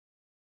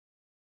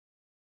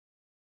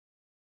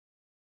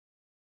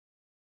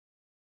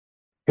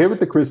Here at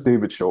the Cris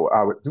David Show,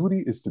 our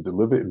duty is to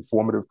deliver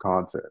informative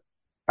content.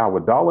 Our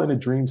Dollar in a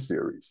Dream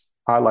series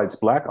highlights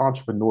Black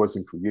entrepreneurs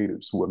and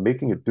creatives who are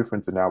making a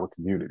difference in our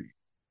community.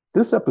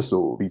 This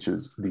episode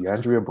features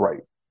Dihandria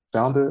Bright,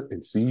 founder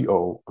and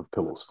CEO of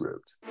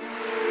PillowScript.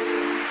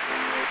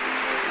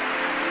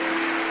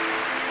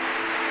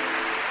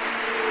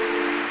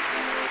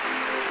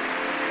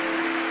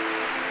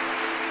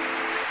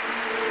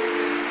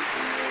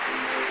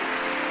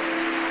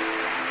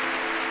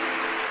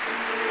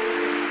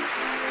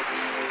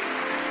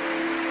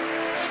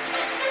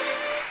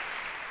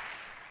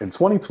 In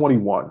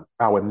 2021,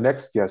 our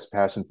next guest's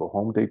passion for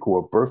home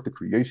decor birthed the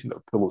creation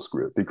of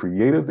PillowScript, the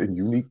creative and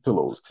unique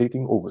pillows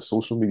taking over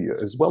social media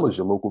as well as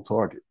your local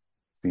Target.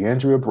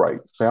 Dihandria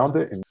Bright,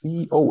 founder and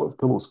CEO of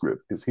PillowScript,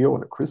 is here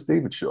on the Cris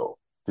David Show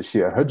to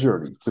share her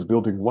journey to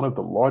building one of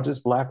the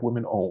largest Black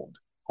women-owned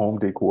home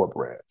decor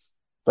brands.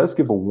 Let's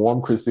give a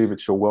warm Cris David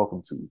Show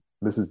welcome to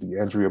Mrs.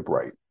 Dihandria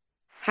Bright.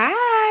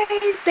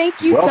 Hi,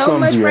 thank you so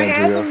Welcome, much for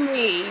Dihandria. having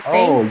me.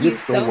 Oh, Thank you're you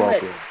so so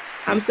much. welcome. You're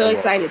I'm so so welcome.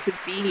 excited to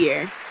be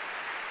here.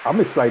 I'm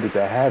excited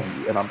to have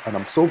you, and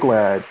I'm so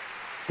glad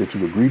that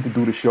you agreed to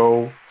do the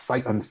show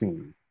sight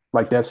unseen.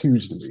 Like that's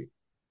huge to me.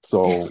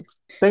 So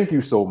thank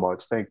you so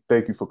much.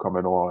 Thank you for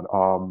coming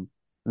on.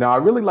 Now I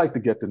really like to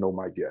get to know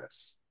my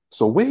guests.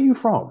 So where are you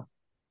from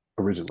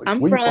originally? I'm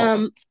Where you from?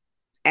 from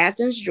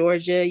Athens,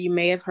 Georgia. You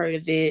may have heard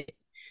of it,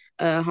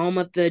 home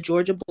of the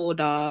Georgia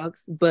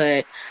Bulldogs,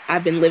 but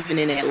I've been living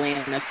in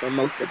Atlanta for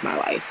most of my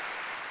life.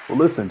 Well,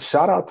 listen,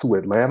 shout out to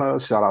Atlanta,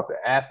 shout out to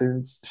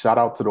Athens, shout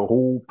out to the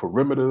whole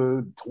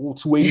perimeter,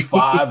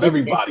 285,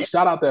 everybody.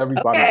 Shout out to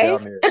everybody Okay.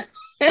 down there.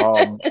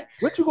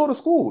 Where'd you go to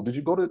school? Did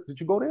you go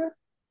there?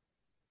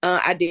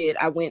 I did.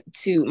 I went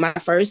to my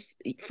first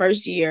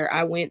year.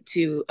 I went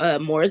to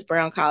Morris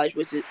Brown College,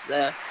 which is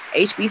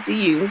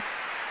HBCU.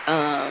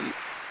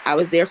 I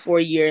was there for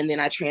a year, and then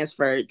I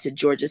transferred to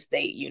Georgia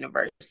State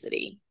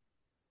University.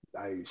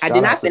 Nice. I did Shout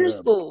out not to finish them.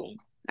 school.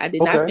 I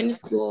did not Okay. finish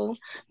school,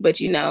 but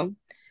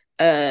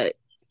uh,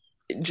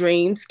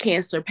 dreams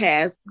can't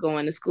surpass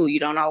going to school. You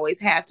don't always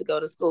have to go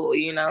to school.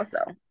 So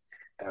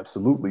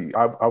Absolutely.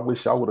 I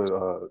wish I would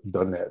have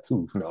done that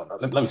too. No, no,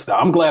 let me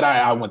stop. I'm glad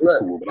I went to look,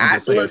 school, but I'm I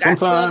just saying look, I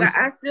still got, sometimes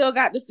I still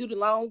got the student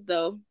loans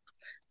though.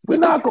 So we're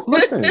not going to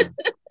listen.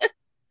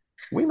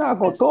 We're not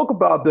going to talk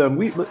about them.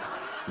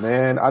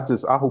 Man, I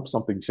hope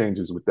something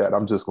changes with that.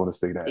 I'm just going to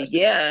say that.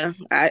 yeah,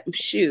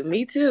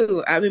 me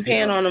too. I've been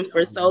paying Yeah, on them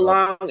for so yeah.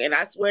 long, and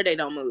I swear they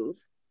don't move.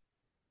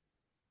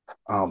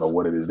 I don't know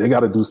what it is. They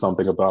got to do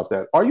something about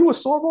that. Are you a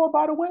soror,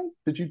 by the way?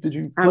 Did you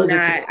I'm pledge a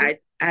not. soror?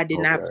 I did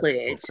not Okay,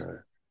 pledge. okay.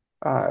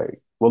 All right.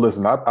 Well,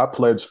 listen, I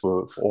pledge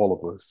for all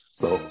of us.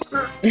 So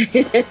tell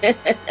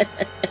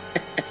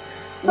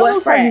What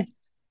us how frat? you.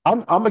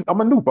 I'm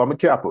a noob. I'm a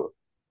Kappa.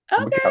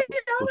 I'm a Okay, Kappa.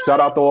 all So shout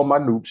right. out to all my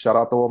noobs. Shout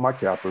out to all my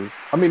Kappas.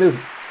 I mean, it's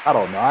I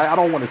don't know. I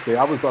don't want to say.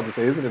 I was about to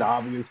say, isn't it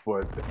obvious?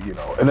 But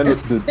and then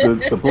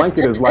the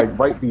blanket is like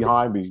right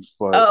behind me.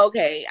 But Oh,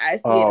 okay, I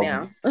see it um,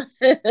 now.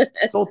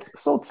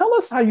 so tell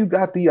us how you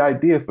got the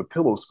idea for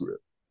PillowScript.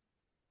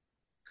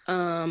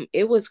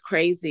 It was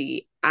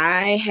crazy.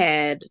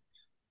 I've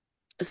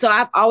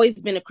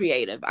always been a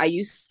creative. I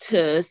used to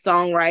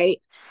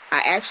songwrite.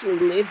 I actually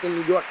lived in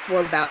New York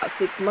for about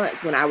 6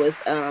 months when I was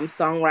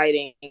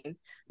songwriting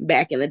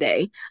back in the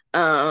day.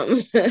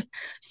 Um,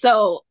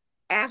 so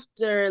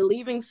after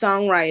leaving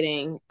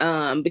songwriting,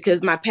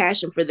 because my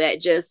passion for that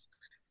just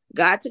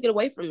God took it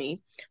away from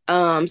me.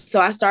 So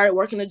I started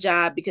working a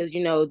job because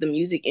the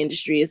music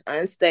industry is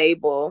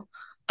unstable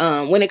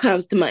when it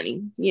comes to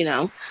money.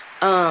 So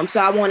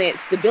I wanted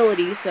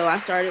stability. So I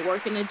started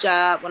working a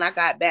job when I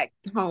got back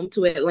home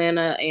to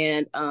Atlanta,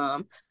 and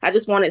I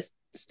just wanted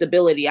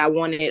stability. I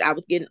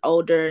was getting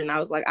older, and I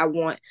was like, I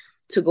want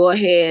to go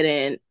ahead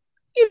and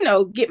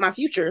get my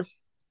future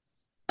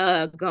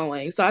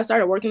going. So I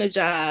started working a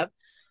job,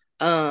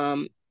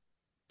 um,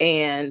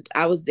 and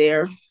I was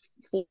there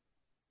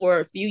for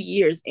a few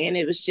years, and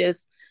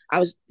I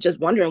was just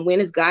wondering,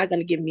 when is God going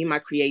to give me my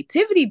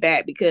creativity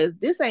back, because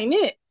this ain't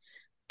it.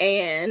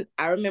 And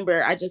I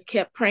remember I just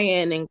kept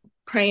praying and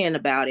praying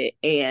about it,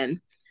 and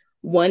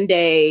one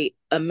day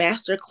a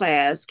master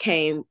class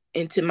came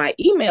into my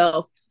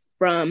email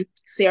from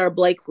Sarah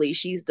Blakely.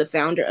 She's the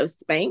founder of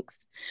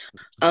Spanx.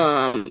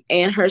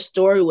 And her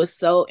story was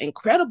so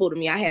incredible to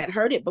me. I had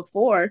heard it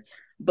before,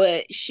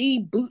 but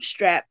she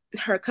bootstrapped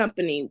her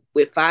company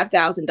with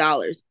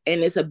 $5,000,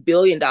 and it's $1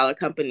 billion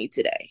company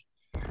today.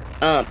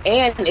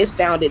 And it's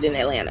founded in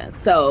Atlanta.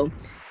 So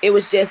it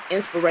was just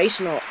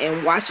inspirational,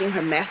 and watching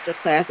her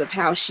masterclass of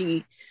how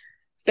she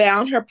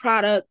found her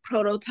product,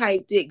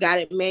 prototyped it, got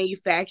it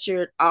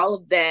manufactured, all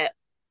of that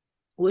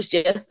was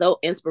just so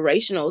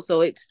inspirational.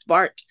 So it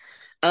sparked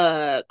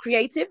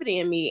creativity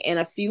in me. And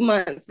a few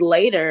months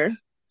later,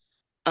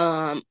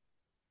 um,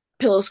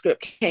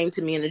 PillowScript came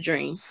to me in a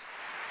dream.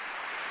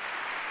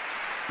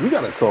 We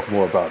got to talk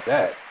more about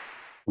that.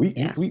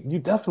 Yeah. You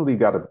definitely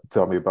got to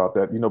tell me about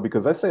that.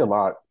 Because I say a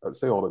lot. I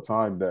say all the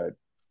time that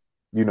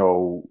you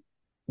know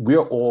we're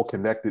all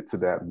connected to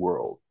that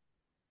world.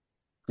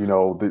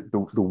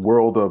 the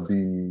world of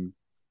the,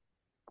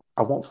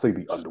 I won't say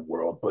the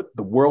underworld, but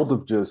the world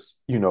of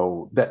just,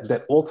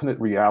 that alternate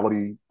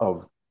reality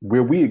of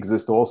where we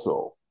exist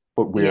also,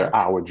 but Yeah. where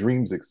our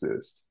dreams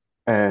exist.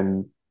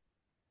 And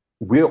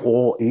we're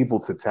all able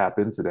to tap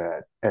into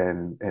that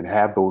and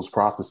have those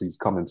prophecies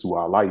come into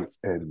our life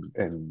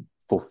and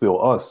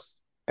fulfill us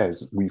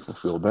as we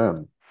fulfill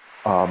them.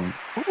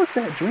 What was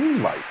that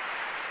dream like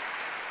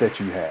that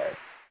you had?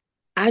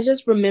 I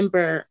just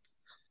remember,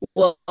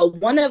 well,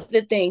 one of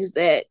the things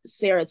that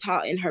Sarah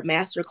taught in her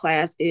master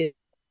class is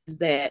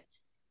that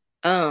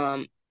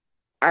um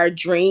our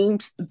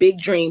dreams, big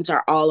dreams,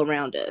 are all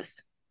around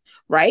us,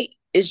 right?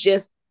 It's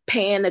just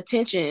paying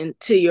attention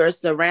to your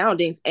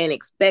surroundings and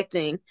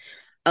expecting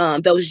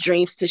those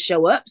dreams to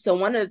show up. So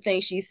one of the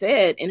things she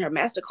said in her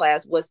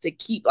masterclass was to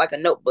keep like a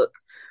notebook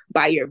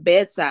by your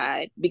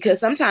bedside, because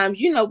sometimes,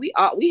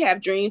 we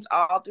have dreams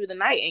all through the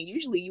night, and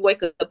usually you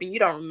wake up and you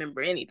don't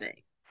remember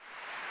anything.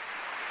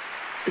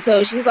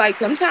 So she's like,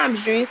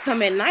 sometimes dreams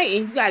come at night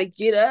and you got to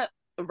get up,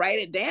 write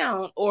it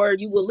down, or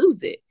you will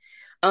lose it.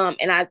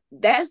 And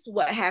that's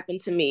what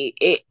happened to me.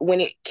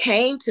 When it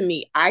came to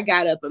me, I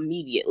got up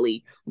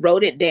immediately,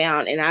 wrote it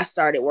down, and I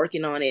started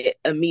working on it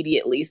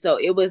immediately. So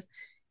it was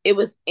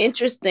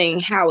interesting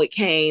how it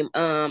came.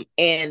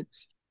 And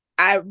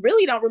I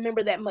really don't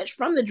remember that much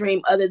from the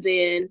dream other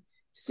than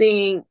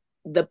seeing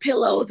the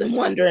pillows and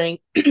wondering,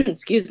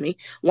 excuse me,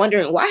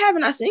 wondering, why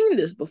haven't I seen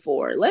this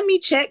before? Let me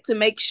check to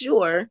make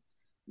sure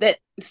that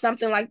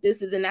something like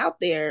this isn't out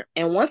there.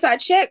 And once I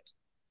checked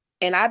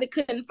and I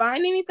couldn't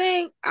find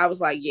anything, I was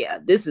like, yeah,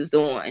 this is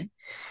the one.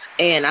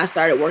 And I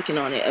started working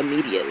on it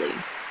immediately.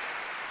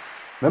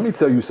 Let me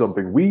tell you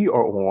something. We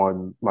are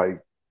on like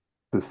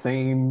the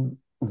same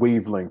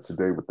wavelength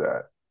today with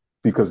that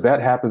because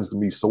that happens to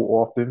me so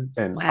often.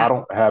 And I Wow.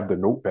 don't have the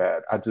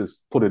notepad. I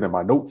just put it in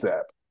my notes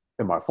app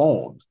in my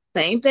phone.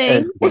 Same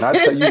And thing. when I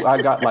tell you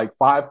I got like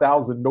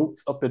 5,000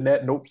 notes up in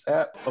that notes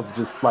app of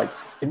just like,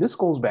 and this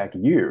goes back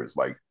years,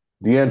 like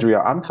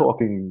Dihandria, I'm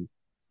talking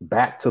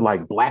back to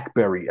like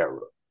BlackBerry era.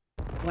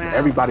 When Wow.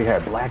 everybody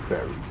had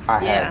Blackberries.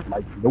 I Yeah. have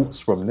like notes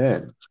from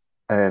then.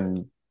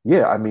 And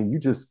yeah, I mean, you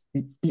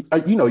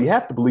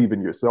have to believe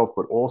in yourself,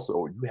 but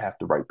also you have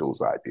to write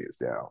those ideas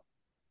down,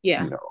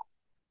 Yeah. you know.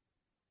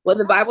 Well,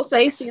 the Bible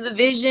says, see the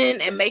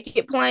vision and make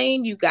it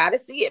plain. You got to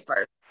see it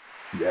first.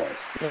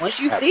 Yes, Once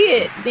you see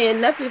it, absolutely.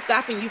 then nothing's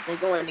stopping you from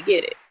going to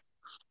get it,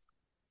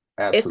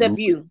 except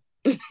Absolutely. you.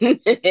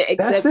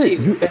 That's Except it.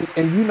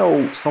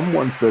 you.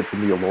 Someone said to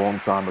me a long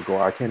time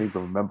ago, I can't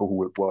even remember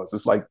who it was.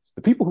 It's like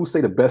the people who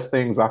say the best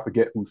things, I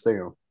forget who say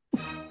them.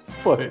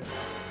 But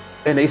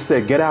and they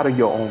said, get out of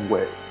your own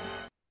way.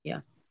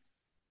 Yeah.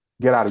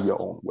 Get out of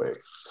your own way.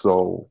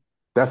 So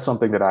that's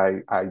something that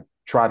I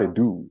try to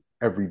do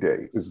every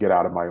day is get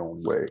out of my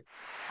own way.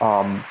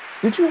 Um,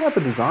 did you have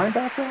a design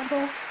background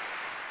though?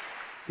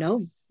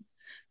 No,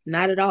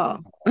 not at all.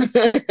 Not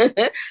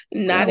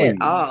at Really?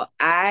 all.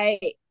 I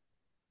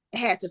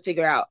had to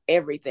figure out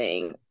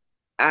everything.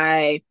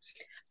 I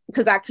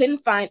because I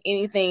couldn't find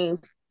anything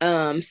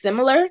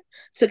similar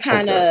to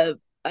kind Okay.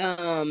 of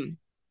um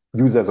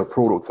Use as a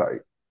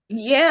prototype.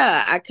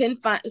 yeah, I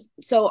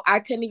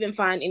couldn't even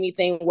find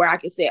anything where I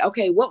could say,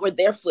 okay, what were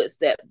their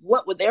footsteps?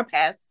 What were their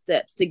past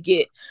steps to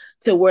get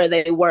to where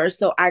they were?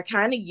 So I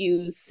kind of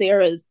used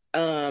Sarah's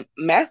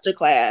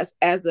masterclass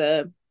as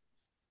a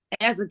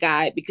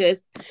guide,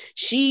 because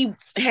she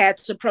had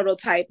to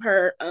prototype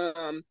her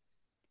a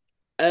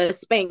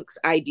Spanx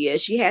idea.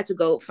 She had to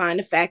go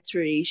find a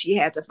factory. She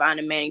had to find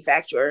a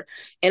manufacturer.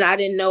 And I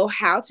didn't know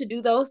how to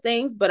do those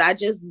things, but I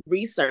just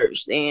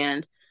researched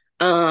and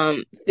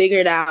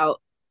figured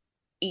out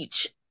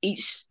each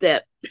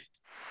step.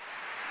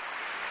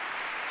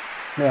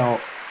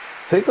 Now,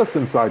 take us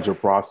inside your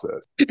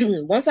process.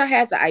 Once I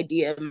had the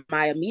idea,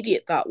 my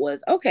immediate thought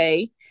was,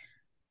 okay,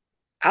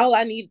 all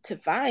I need to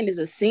find is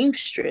a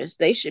seamstress.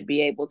 They should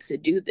be able to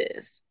do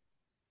this.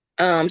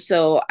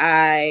 So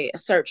I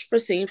searched for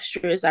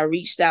seamstress. I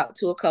reached out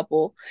to a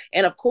couple,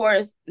 and of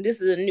course,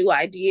 this is a new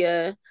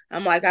idea.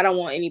 I'm like, I don't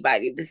want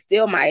anybody to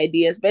steal my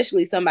idea,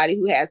 especially somebody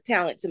who has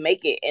talent to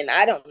make it, and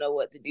I don't know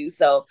what to do.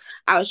 So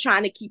I was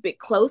trying to keep it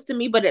close to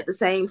me, but at the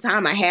same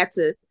time, I had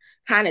to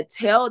kind of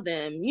tell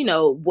them,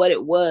 what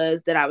it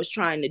was that I was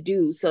trying to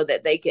do, so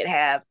that they could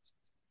have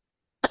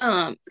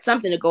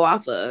something to go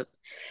off of.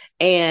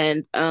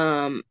 And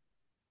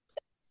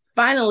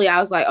finally I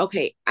was like,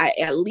 okay, I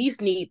at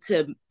least need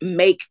to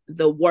make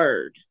the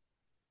word.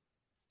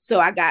 So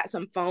I got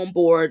some foam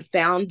board,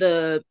 found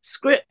the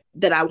script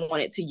that I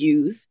wanted to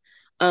use,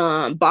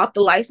 bought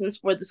the license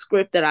for the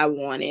script that I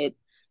wanted.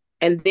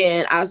 And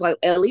then I was like,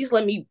 at least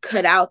let me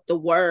cut out the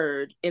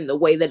word in the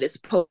way that it's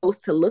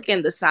supposed to look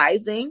and the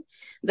sizing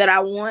that I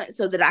want,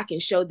 so that I can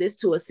show this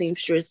to a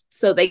seamstress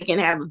so they can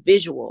have a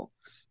visual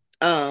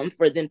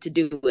for them to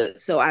do it.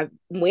 So I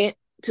went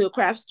to a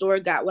craft store,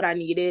 got what I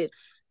needed,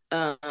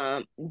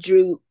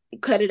 drew,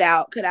 cut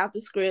out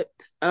the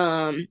script,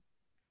 and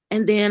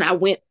then I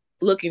went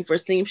looking for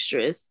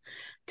seamstress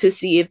to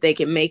see if they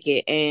can make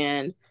it.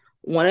 And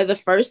one of the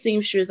first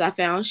seamstresses I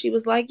found, she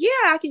was like, yeah,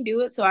 I can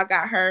do it. So I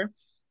got her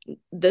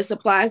the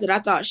supplies that I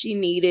thought she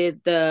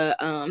needed,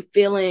 the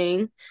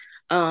filling,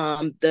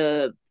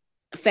 the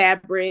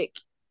fabric,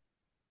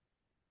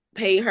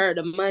 pay her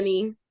the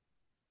money,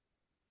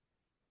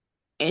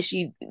 and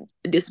she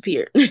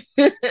disappeared.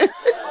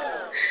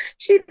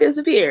 She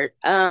disappeared.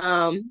 So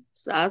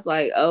I was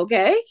like,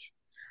 okay.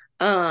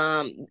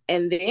 And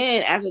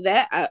then after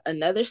that,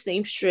 another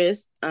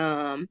seamstress,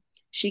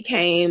 she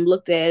came,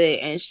 looked at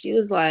it, and she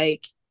was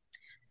like,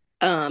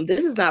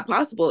 this is not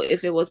possible.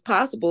 If it was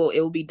possible,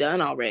 it would be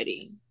done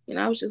already. And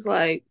I was just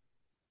like,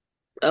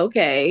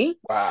 okay.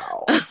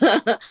 Wow.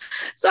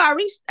 So I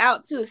reached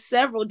out to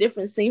several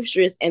different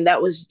seamstresses, and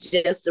that was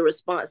just the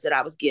response that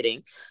I was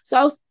getting.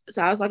 So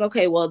I was like,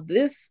 okay, well,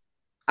 this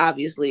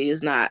obviously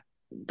is not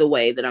the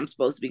way that I'm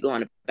supposed to be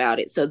going about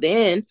it. So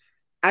then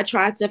I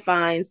tried to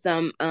find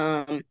some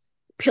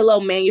pillow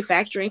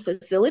manufacturing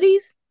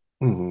facilities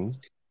Mm-hmm.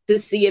 to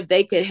see if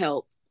they could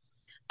help.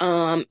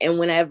 And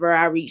whenever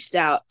I reached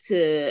out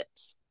to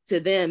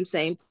them,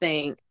 same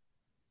thing.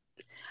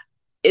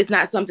 It's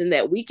not something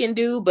that we can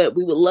do, but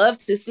we would love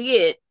to see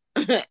it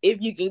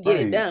if you can get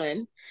it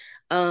Right.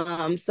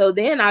 done. So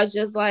then I was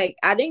just like,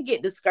 I didn't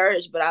get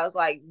discouraged, but I was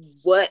like,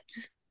 what?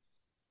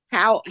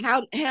 How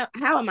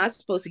am I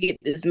supposed to get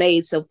this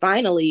made? So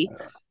finally,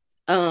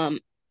 um,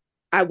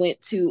 I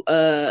went to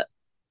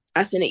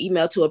I sent an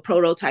email to a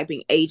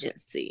prototyping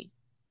agency,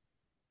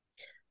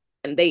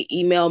 and they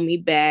emailed me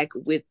back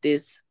with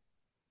this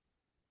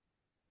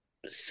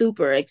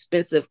super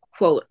expensive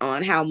quote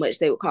on how much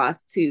they would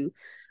cost to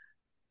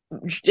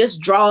just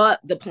draw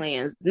up the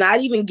plans, not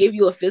even give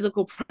you a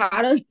physical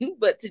product,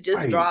 but to just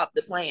Right. draw up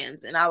the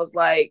plans. And I was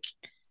like,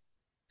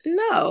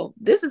 no,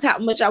 this is how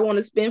much I want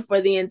to spend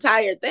for the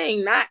entire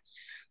thing, not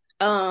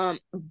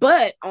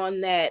but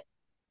on that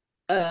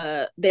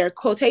their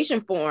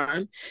quotation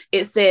form,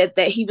 it said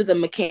that he was a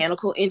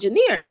mechanical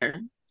engineer.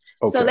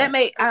 So Okay. that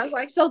made, I was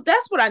like, so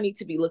that's what I need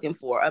to be looking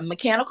for. A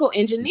mechanical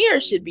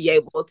engineer should be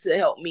able to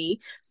help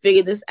me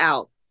figure this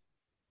out.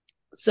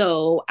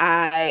 So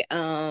I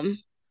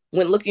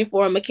went looking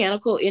for a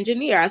mechanical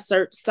engineer. I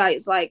searched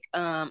sites like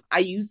I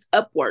used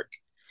Upwork.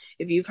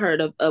 If you've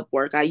heard of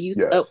Upwork, I used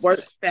Yes.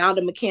 Upwork, found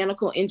a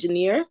mechanical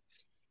engineer,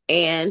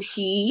 and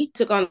he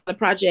took on the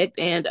project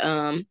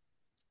and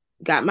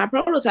got my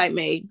prototype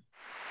made.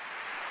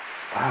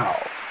 Wow.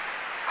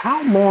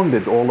 How long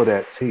did all of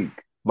that take?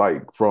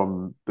 Like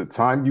from the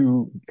time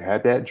you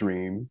had that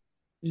dream,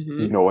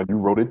 Mm-hmm. and you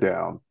wrote it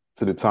down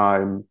to the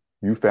time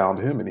you found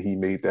him and he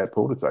made that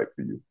prototype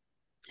for you.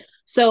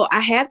 So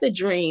I had the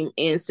dream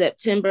in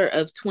September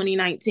of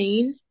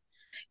 2019,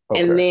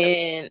 and Okay.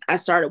 then I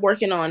started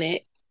working on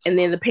it, and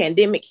then the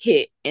pandemic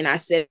hit, and I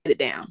set it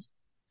down.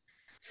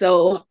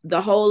 So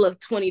the whole of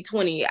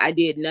 2020, I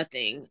did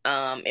nothing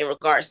in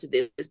regards to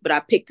this, but I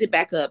picked it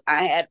back up.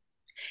 I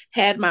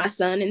had my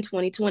son in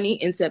 2020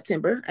 in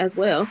September as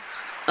well.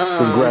 Um,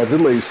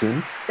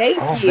 Congratulations. Thank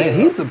Oh man,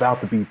 you. he's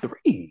about to be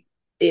 3.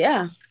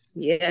 Yeah,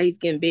 yeah, he's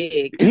getting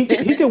big.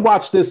 He can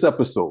watch this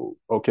episode,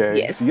 okay?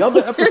 Yes. The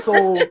other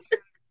episodes,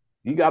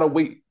 you gotta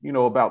wait,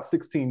 about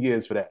 16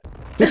 years for that.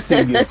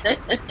 15 years for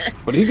that.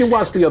 But he can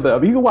watch the other.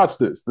 He can watch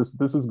this.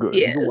 This is good.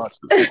 He can Yes. watch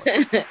this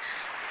one.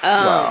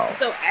 Wow.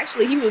 So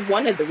actually he was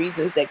one of the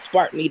reasons that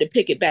sparked me to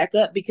pick it back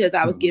up, because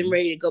I was getting Mhm.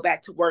 ready to go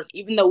back to work.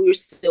 Even though we were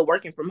still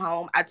working from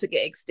home, I took an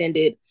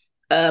extended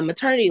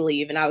maternity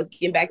leave, and I was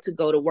getting back to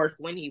go to work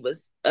when he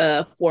was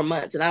 4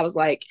 months. And I was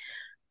like,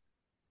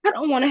 I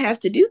don't want to have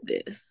to do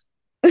this.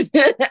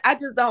 I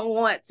just don't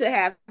want to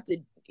have to,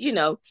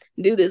 do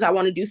this. I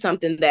want to do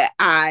something that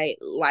I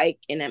like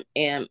and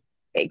am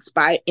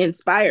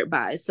inspired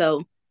by.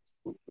 So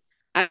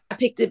I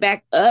picked it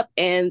back up,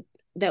 and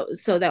that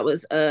was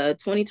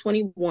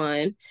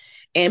 2021,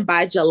 and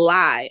by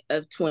July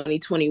of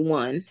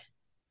 2021,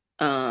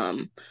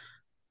 um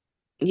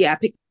yeah, I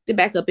picked it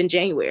back up in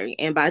January,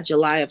 and by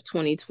July of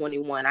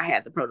 2021 I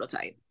had the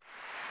prototype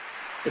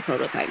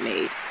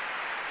made.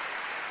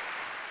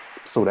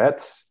 So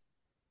that's,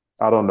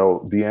 I don't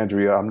know,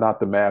 Dihandria. I'm not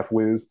the math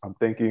whiz. I'm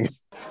thinking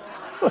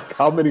like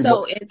how many So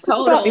months? in So it's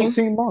about total,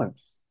 18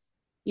 months,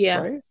 yeah,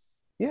 right?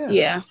 Yeah.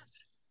 yeah,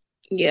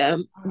 yeah.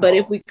 But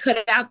if Wow. we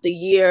cut out the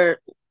year,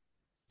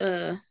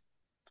 uh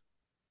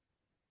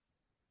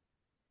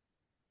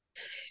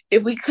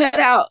if we cut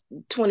out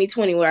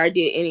 2020 where I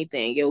did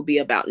anything, it will be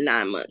about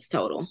 9 months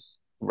total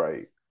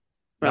Right.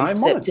 from 9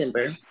 months.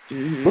 September.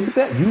 Look at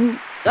that. You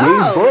gave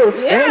Oh birth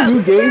and yeah, you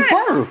look at gave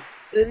that. birth.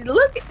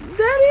 Look at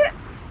that.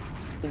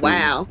 See,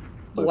 Wow.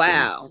 listen,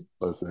 Wow.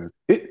 listen.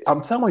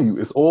 I'm telling you,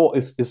 it's all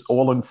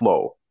in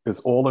flow. It's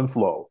all in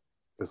flow.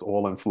 It's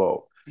all in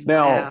flow.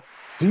 Now, Wow.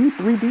 do you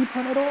 3D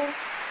print at all?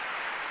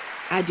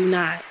 I do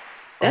not.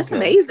 That's Okay.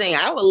 amazing.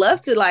 I would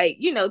love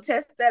to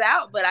test that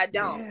out, but I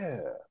don't.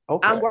 Yeah.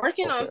 I'm Okay.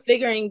 working on Okay.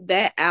 figuring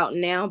that out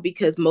now,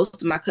 because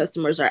most of my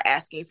customers are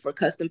asking for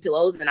custom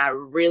pillows, and I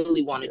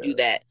really want to do Yeah.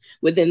 that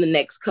within the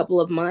next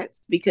couple of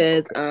months,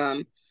 because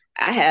Okay.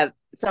 I have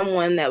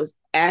someone that was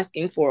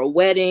asking for a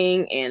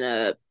wedding and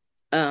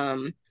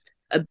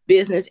a a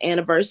business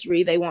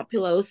anniversary. They want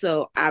pillows.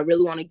 So I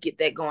really want to get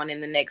that going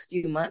in the next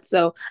few months.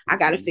 So I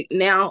got to figure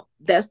now,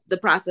 that's the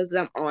process that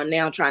I'm on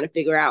now, trying to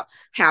figure out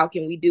how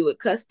can we do it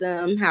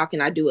custom? How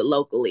can I do it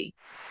locally?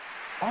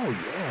 Oh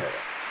yeah.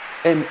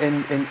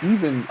 And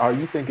even, are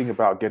you thinking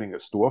about getting a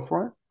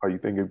storefront? Are you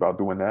thinking about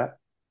doing that?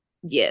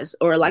 Yes.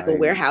 Or like a Nice.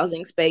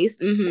 warehousing space.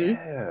 Mm-hmm.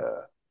 Yeah.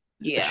 A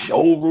Yeah.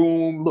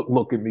 showroom.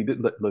 Look at me.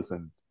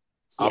 Listen,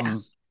 Yeah.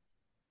 I'm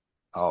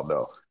I don't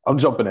know. I'm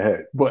jumping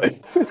ahead, but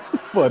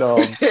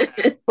but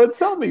but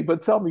tell me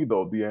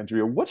though,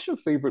 Dihandria, what's your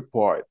favorite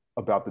part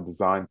about the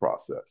design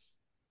process?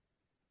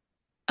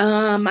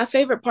 My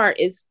favorite part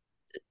is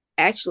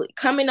actually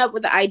coming up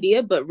with the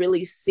idea, but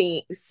really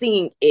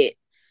seeing it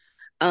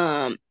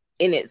um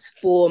in its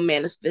full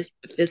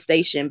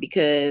manifestation,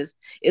 because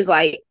it's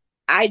like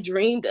I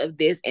dreamed of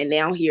this and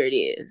now here it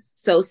is.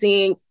 So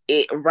seeing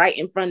it right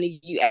in front of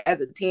you as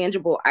a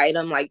tangible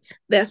item, like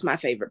that's my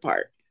favorite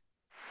part.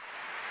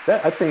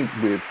 That, I think,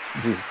 with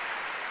just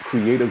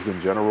creatives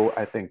in general,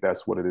 I think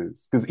that's what it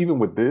is. Because even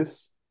with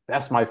this,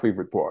 that's my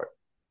favorite part.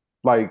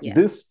 Like Yeah.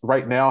 this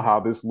right now,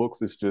 how this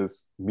looks is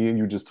just me and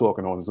you just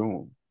talking on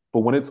Zoom. But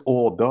when it's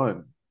all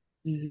done,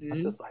 I'm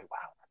Mm-hmm. just like, wow,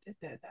 I did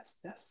that.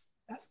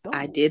 That's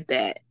I dope. did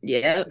that.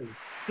 Yeah.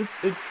 Yep.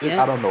 I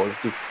Yep. don't know.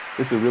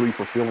 It's a really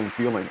fulfilling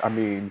feeling. I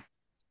mean,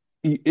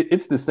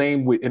 it's the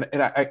same with, and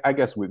I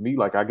guess with me,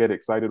 like I get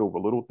excited over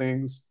little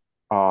things.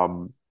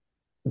 Um,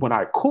 when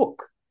I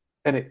cook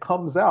and it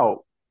comes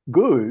out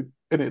good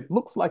and it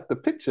looks like the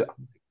picture,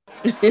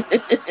 did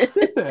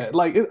that.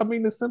 Like, I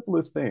mean, the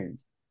simplest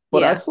things.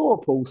 But I Yeah. saw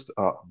a post.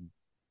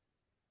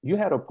 You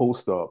had a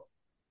post up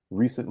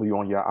recently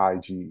on your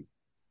IG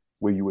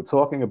where you were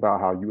talking about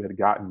how you had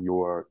gotten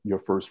your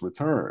first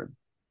return,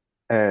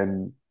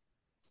 and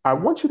I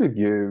want you to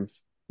give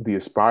the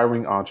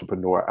aspiring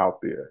entrepreneur out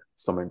there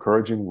some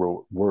encouraging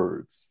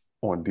words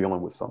on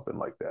dealing with something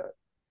like that.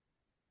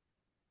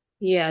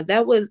 Yeah,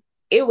 that was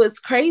it was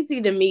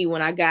crazy to me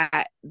when I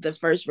got the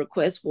first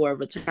request for a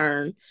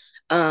return.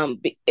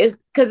 It's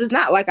because it's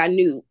not like I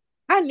knew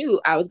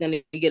I was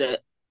gonna get a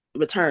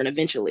return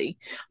eventually,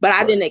 but I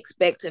Right. didn't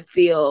expect to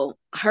feel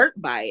hurt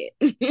by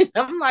it.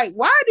 I'm like,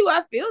 why do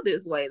I feel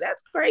this way?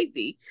 That's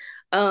crazy.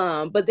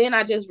 But then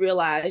I just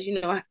realized,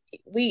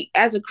 we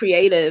as a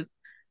creative,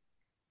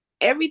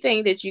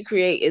 everything that you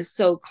create is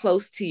so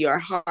close to your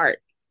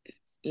heart.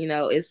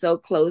 It's so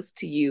close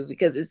to you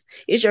because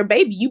it's your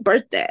baby. You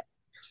birthed that.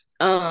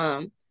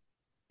 Um,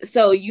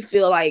 so you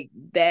feel like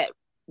that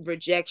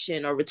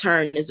rejection or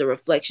return is a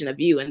reflection of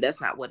you, and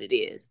that's not what it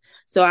is.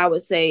 So I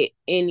would say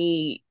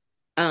any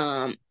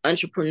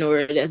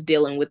entrepreneur that's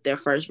dealing with their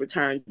first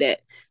return, that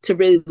to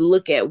really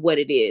look at what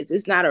it is.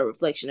 It's not a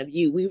reflection of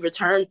you. We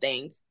return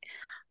things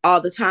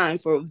all the time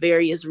for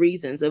various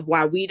reasons of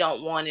why we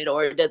don't want it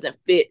or it doesn't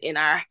fit in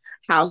our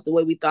house the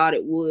way we thought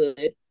it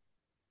would,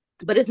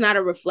 but it's not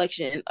a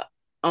reflection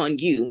on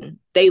you.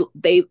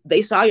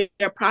 They saw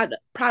your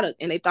product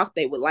and they thought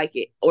they would like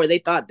it, or they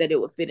thought that it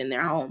would fit in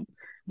their home,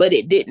 but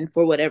it didn't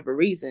for whatever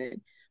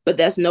reason. But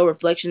that's no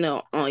reflection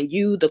on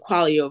you, the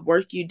quality of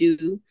work you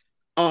do,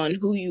 on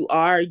who you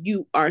are.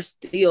 You are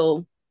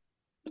still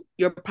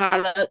your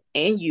product,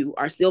 and you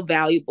are still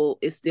valuable.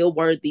 It's still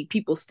worthy.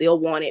 People still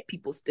want it.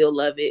 People still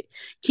love it.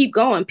 Keep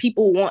going.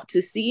 People want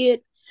to see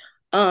it.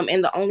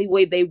 And the only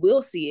way they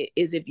will see it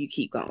is if you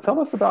keep going. Tell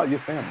us about your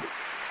family.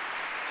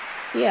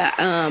 Yeah.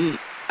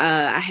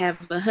 I have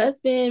a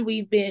husband.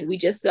 We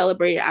just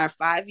celebrated our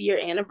 5-year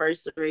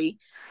anniversary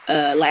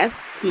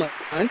last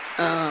month.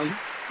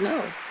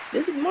 No,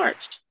 this is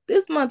March.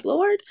 This month,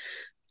 Lord.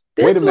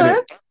 Wait a This minute.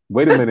 month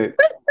Wait a minute.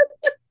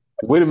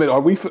 Wait a minute. Are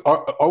we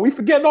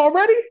forgetting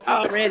already?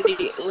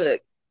 already.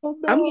 Look, Oh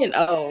I'm getting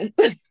no. old.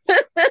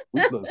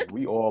 We listen.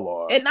 We all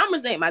are. And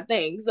numbers ain't my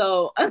thing.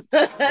 So Okay.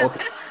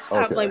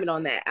 I'll Okay. blame it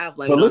on that. I'll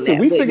blame But it on listen,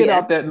 that. we But figured yeah.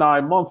 out that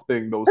 9 month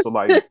thing though. So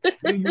like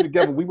me and you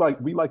together, we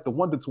like the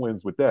Wonder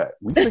Twins with that.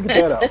 We figured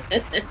that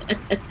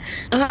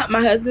out.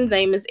 My husband's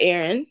name is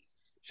Aaron.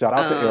 Shout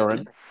out to Um,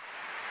 Aaron.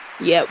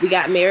 yeah, we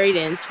got married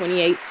in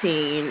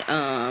 2018.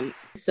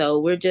 So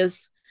we're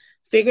just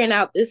figuring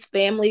out this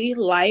family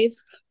life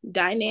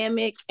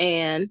dynamic,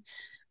 and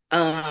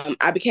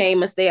I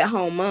became a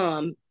stay-at-home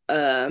mom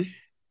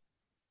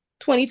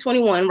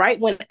 2021, right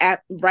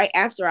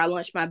after I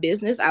launched my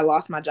business. I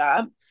lost my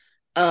job.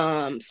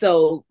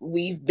 So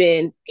we've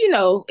been,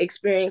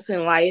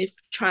 experiencing life,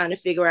 trying to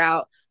figure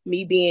out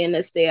me being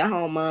a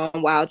stay-at-home mom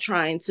while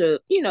trying to,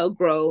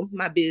 grow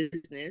my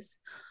business.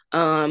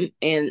 And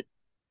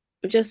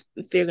just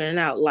figuring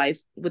out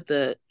life with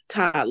the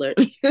toddler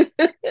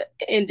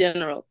in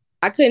general.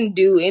 I couldn't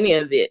do any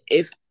of it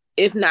if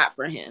not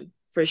for him,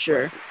 for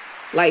sure. Right.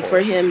 Like for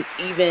Awesome. him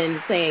even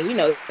saying, you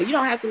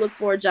don't have to look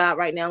for a job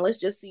right now. Let's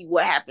just see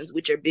what happens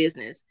with your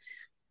business.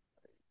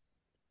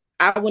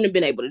 I wouldn't have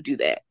been able to do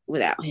that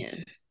without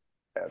him.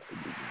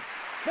 Absolutely.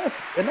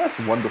 That's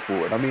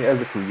wonderful. And I mean,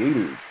 as a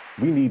creative,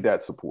 we need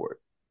that support.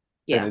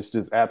 And Yeah, it's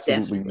just definitely.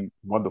 absolutely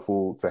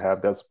wonderful to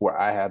have that support.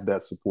 I have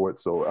that support.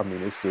 So I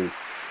mean, it's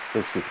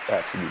just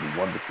absolutely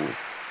wonderful.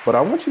 But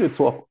I want you to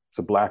talk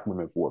to Black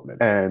women for a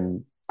minute.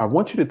 And I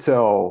want you to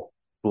tell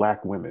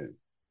Black women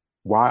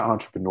why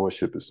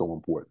entrepreneurship is so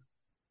important.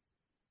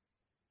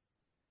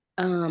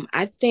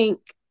 I think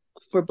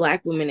for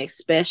Black women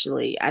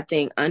especially, I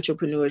think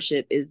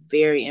entrepreneurship is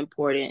very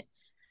important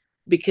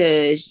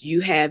because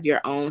you have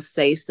your own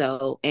say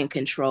so and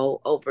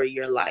control over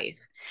your life.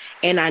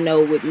 And I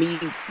know with me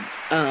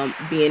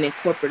being in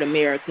corporate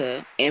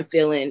America and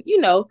feeling,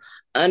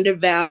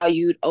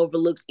 undervalued,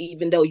 overlooked,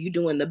 even though you're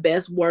doing the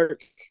best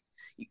work,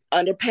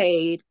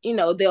 underpaid,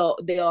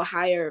 they'll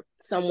hire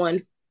someone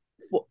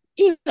for,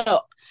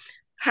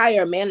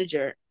 hire a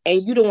manager,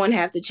 and you don't want to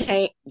have to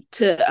change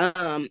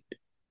to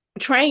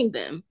train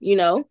them,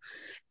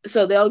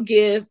 so they'll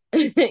give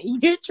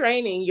you're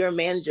training your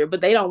manager,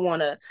 but they don't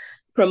want to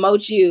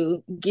promote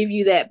you, give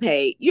you that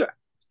pay.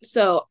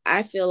 So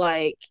I feel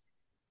like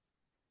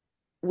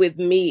with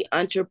me,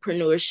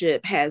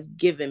 entrepreneurship has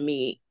given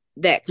me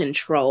that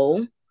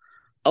control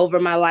over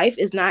my life.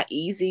 It's not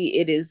easy.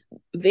 It is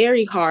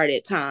very hard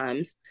at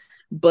times,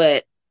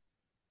 but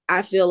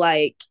I feel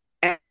like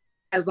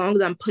as long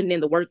as I'm putting in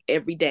the work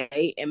every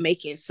day and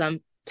making some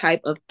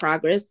type of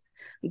progress,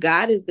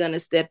 God is going to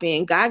step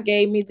in. God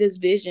gave me this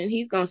vision.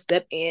 He's going to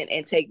step in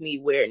and take me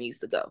where it needs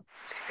to go.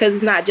 Because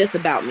it's not just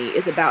about me.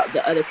 It's about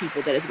the other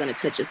people that it's going to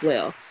touch as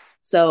well.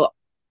 So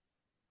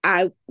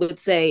I would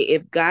say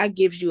if God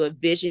gives you a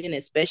vision,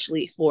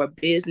 especially for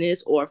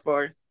business or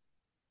for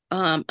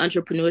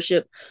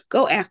entrepreneurship,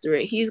 go after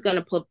it. He's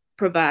going to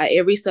provide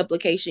every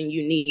supplication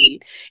you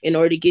need in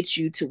order to get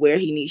you to where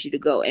he needs you to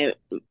go. And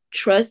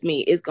trust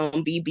me, it's going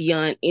to be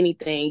beyond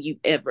anything you've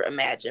ever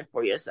imagined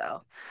for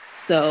yourself.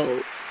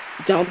 So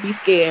don't be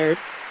scared.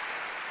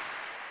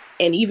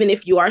 And even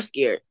if you are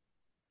scared,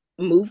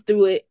 move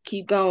through it,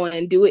 keep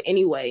going, do it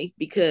anyway,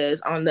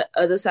 because on the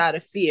other side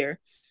of fear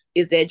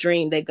is that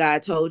dream that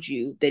God told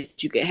you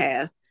that you could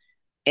have.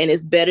 And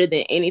it's better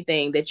than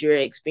anything that you're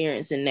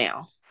experiencing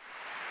now.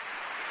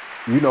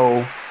 You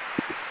know,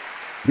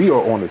 we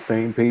are on the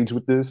same page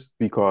with this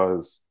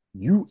because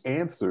you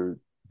answered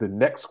the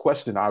next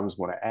question I was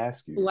going to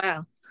ask you.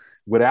 Wow.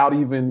 Without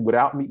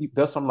me,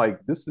 that's I'm like,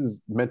 this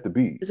is meant to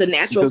be. It's a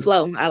natural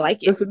flow. I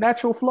like it. It's a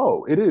natural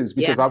flow. It is,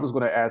 because I was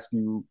going to ask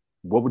you,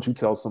 what would you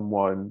tell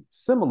someone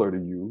similar to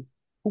you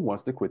who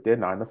wants to quit their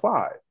 9 to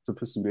 5 to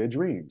pursue their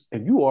dreams?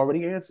 And you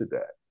already answered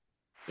that.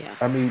 Yeah.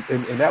 I mean,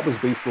 and that was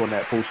based on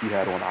that post you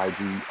had on IG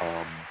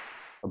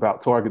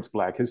about Target's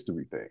Black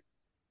History thing.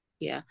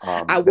 Yeah.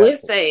 I would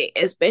say,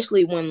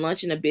 especially when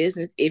launching a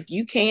business, if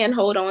you can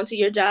hold on to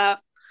your job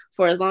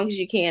for as long as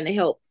you can to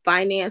help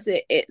finance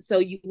it so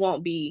you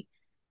won't be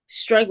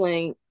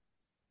struggling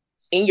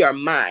in your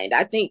mind.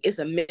 I think it's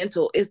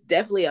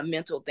definitely a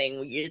mental thing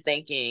when you're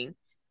thinking,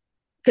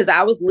 because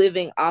I was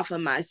living off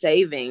of my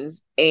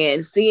savings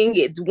and seeing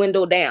it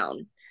dwindle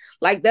down.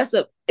 Like that's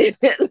a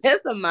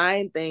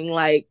mind thing.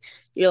 Like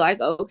you're like,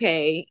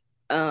 okay,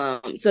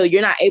 so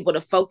you're not able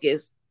to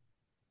focus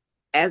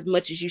as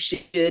much as you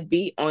should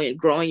be on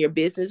growing your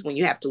business when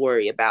you have to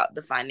worry about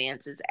the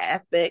finances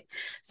aspect.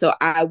 So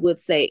I would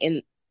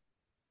say,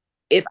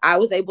 if I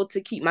was able to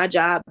keep my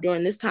job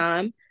during this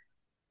time,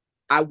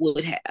 I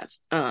would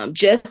have,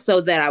 just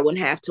so that I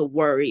wouldn't have to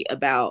worry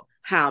about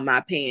how am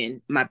I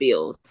paying my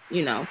bills,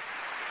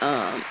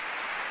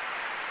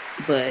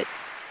 but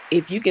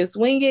if you can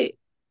swing it,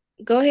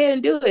 go ahead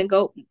and do it and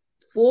go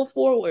full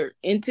forward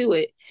into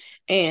it.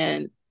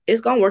 And it's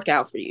going to work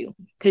out for you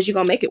because you're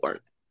going to make it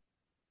work.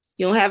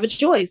 You don't have a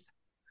choice.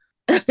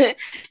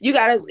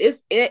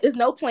 It's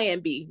no plan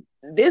B.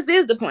 This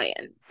is the plan.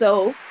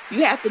 So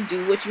you have to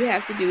do what you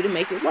have to do to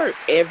make it work.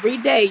 Every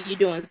day you're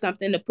doing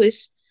something to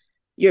push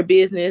your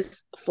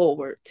business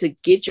forward, to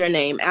get your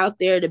name out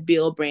there, to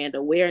build brand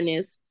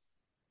awareness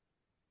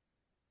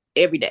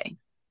every day.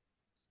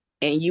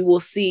 And you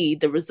will see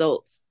the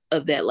results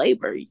of that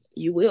labor.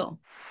 You will.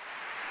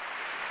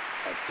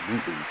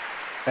 Absolutely.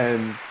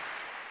 And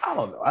I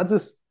don't know.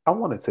 I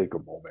want to take a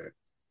moment.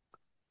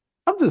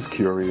 I'm just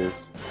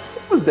curious.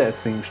 What was that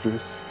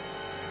seamstress?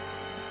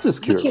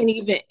 Just curious. I can't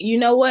even, you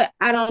know what?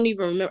 I don't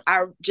even remember.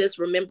 I just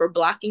remember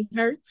blocking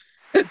her.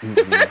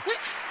 Mm-hmm.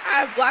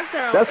 I blocked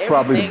her on That's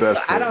probably the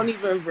best thing. I don't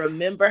even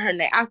remember her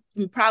name. I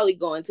can probably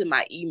go into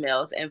my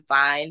emails and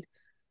find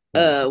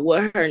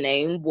what her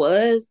name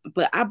was,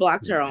 but I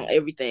blocked her on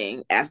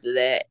everything after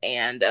that.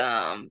 And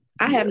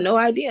I have no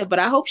idea, but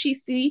I hope she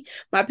see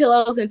my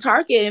pillows in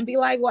Target and be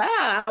like,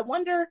 wow, I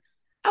wonder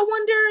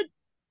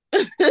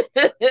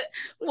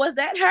was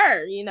that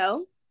her,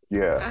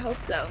 Yeah. I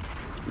hope so.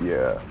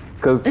 Yeah.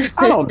 Because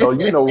I don't know,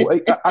 this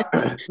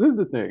is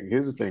the thing.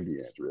 Here's the thing,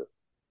 Dihandria.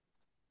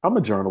 I'm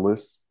a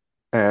journalist,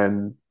 but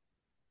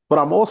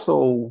I'm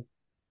also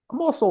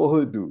a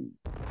hood dude.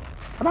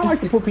 And I like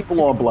to put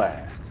people on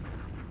blast.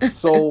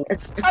 So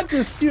I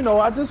just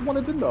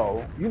wanted to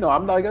know,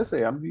 I'm like I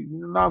say, I'm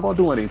not gonna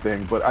do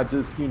anything, but I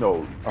just,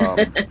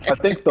 I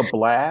think the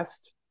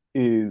blast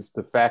is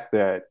the fact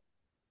that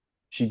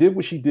she did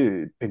what she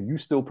did and you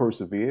still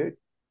persevered.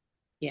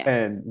 Yeah.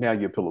 And now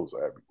your pillows are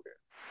everywhere.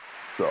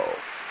 So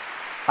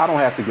I don't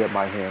have to get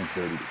my hands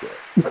dirty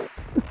today.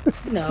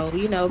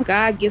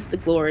 God gets the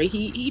glory.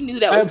 He knew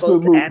that was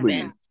supposed to Absolutely.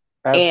 happen.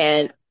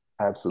 And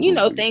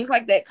Absolutely. things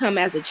like that come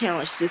as a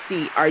challenge to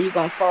see, are you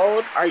gonna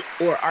fold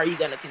or are you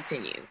gonna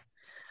continue?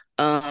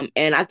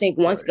 And I think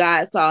once Right.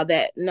 God saw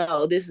that,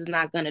 no, this is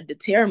not gonna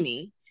deter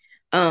me,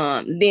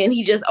 then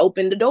he just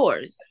opened the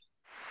doors.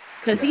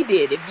 Because he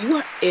Yes. did.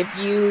 If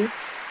you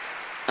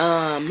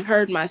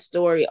heard my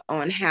story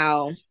on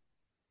how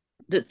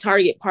the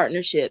Target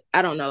partnership,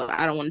 I don't know,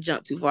 I don't want to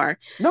jump too far.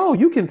 No,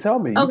 you can tell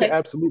me. You can Okay.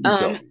 absolutely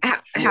tell me.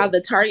 How Sure.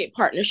 the Target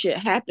partnership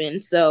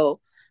happened.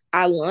 So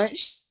I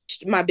launched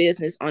my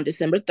business on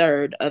December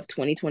 3rd of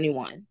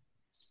 2021.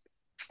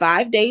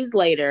 5 days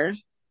later,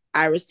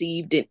 I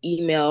received an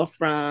email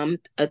from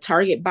a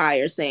Target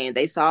buyer saying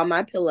they saw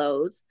my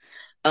pillows,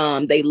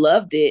 they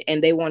loved it,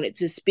 and they wanted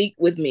to speak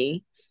with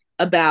me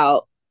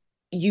about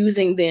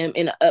using them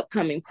in an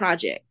upcoming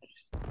project.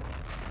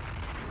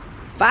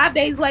 5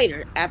 days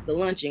later, after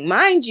launching,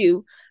 mind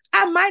you,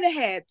 I might have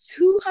had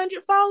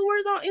 200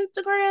 followers on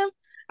Instagram.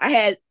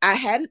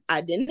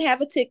 I didn't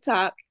have a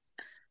TikTok.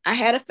 I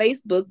had a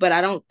Facebook, but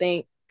I don't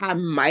think I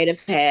might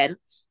have had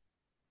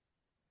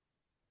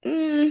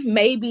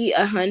maybe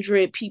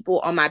 100 people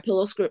on my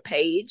PillowScript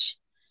page.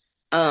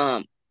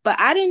 But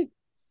I didn't.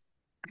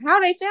 How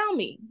they found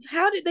me?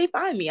 How did they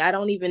find me? I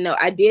don't even know.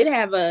 I did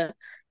have a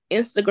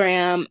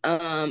Instagram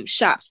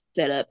shop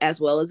set up as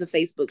well as a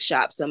Facebook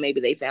shop, so maybe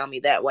they found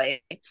me that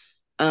way.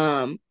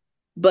 Um,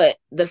 but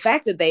the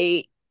fact that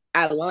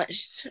I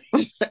launched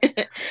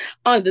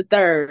on the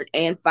 3rd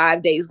and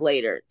 5 days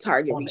later,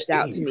 Target On the reached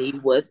out to 8th. me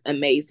was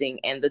amazing.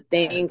 And the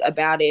thing Yes.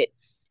 about it,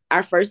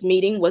 our first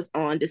meeting was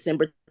on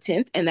December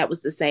 10th, and that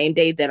was the same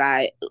day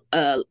that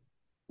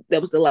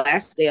was the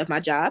last day of my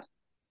job.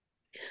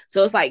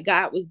 So it's like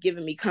God was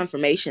giving me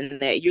confirmation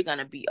that you're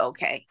gonna be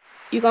okay.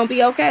 You're gonna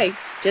be okay.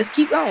 Just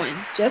keep going.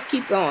 Just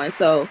keep going.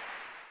 So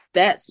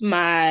that's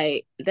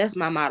my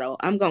motto.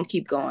 I'm gonna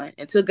keep going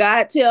until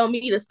God tell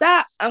me to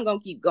stop. I'm gonna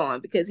keep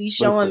going because He's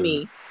showing Listen.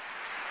 me.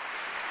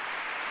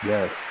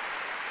 Yes.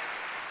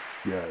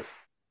 Yes.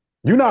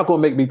 You're not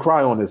gonna make me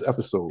cry on this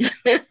episode.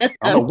 I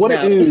don't know what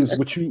it No, is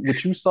with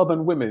you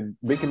Southern women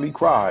making me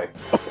cry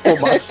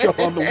on my show. I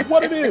don't know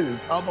what it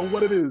is. I don't know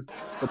what it is.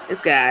 But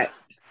it's God.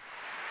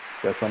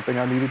 that's something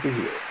I needed to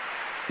hear.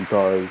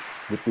 Because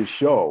with this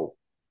show,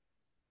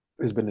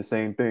 it's been the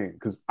same thing.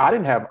 Because I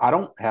don't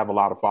have a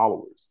lot of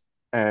followers.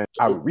 And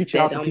I would reach That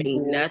out to don't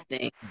mean people.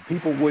 nothing.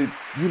 People would,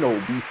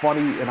 be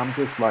funny. And I'm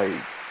just like,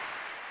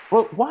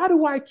 but why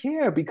do I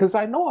care? Because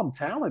I know I'm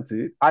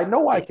talented. I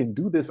know I can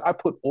do this. I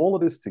put all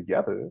of this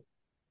together.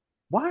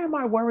 Why am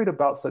I worried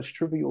about such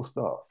trivial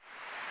stuff?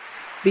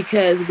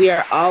 Because we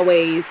are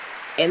always,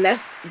 and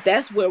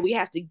that's where we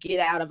have to get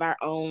out of our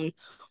own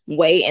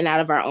way and out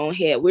of our own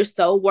head. We're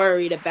so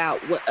worried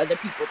about what other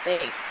people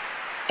think.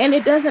 And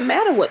it doesn't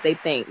matter what they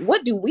think.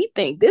 What do we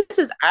think? This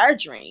is our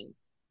dream.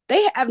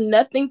 They have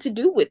nothing to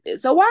do with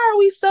it. So why are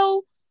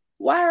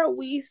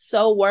we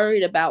so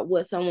worried about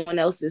what someone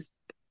else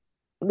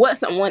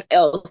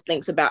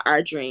thinks about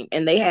our dream,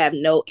 and they have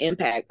no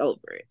impact over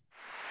it?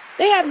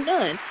 They have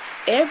none.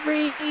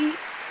 Every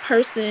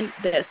person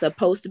that's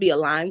supposed to be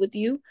aligned with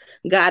you,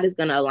 God is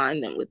going to align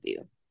them with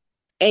you.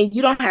 And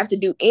you don't have to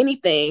do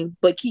anything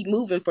but keep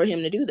moving for him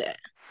to do that.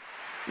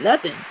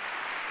 Nothing.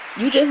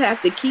 You just have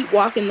to keep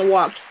walking the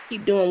walk,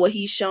 keep doing what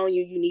he's showing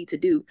you need to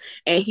do.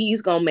 And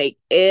he's going to make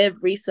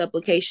every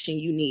supplication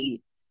you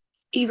need.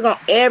 He's going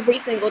to, every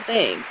single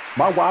thing.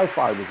 My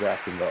Wi-Fi was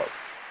acting up.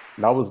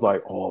 And I was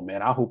like, oh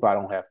man, I hope I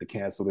don't have to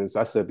cancel this.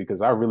 I said,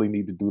 because I really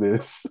need to do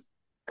this.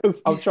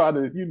 Because I'm trying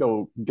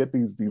to, get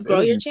these Grow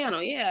your interviews.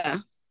 channel. Yeah.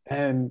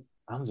 And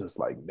I'm just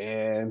like,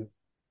 man,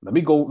 let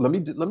me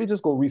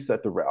just go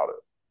reset the router.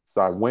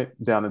 So I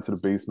went down into the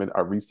basement,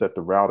 I reset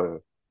the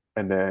router,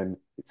 and then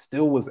it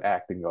still was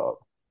acting up.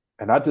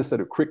 And I just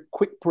said a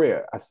quick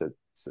prayer. I said,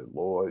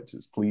 Lord,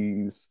 just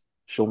please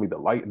show me the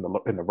light and the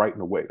right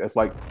and the way. That's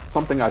like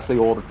something I say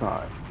all the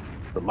time.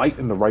 The light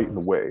and the right and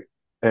the way.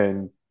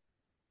 And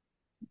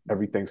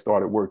everything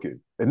started working.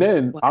 And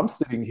then Wow. I'm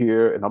sitting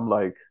here and I'm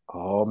like,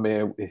 oh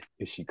man,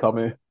 is she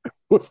coming?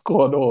 What's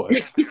going on?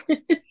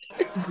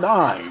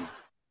 9,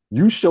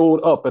 you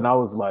showed up and I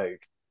was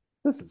like,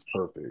 this is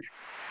perfect.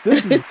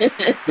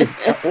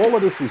 All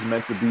of this was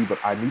meant to be, but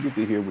I needed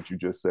to hear what you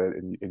just said.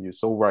 And you're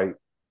so right.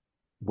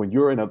 When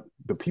you're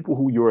the people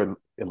who you're in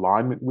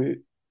alignment with,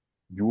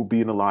 you will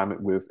be in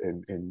alignment with,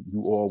 and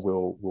you all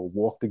will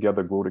walk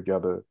together, grow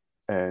together,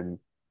 and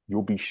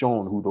you'll be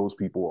shown who those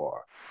people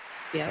are.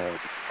 Yeah. And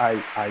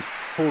I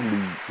totally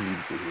needed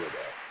to hear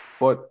that.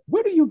 But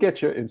where do you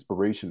get your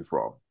inspiration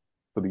from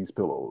for these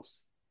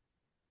pillows?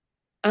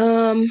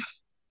 From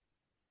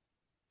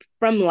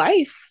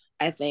life,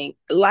 I think.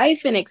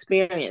 Life and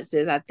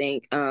experiences, I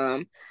think.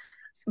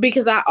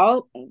 Because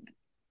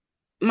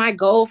my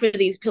goal for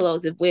these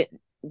pillows,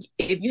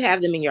 if you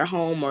have them in your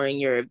home or in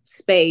your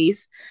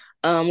space,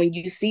 when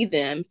you see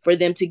them, for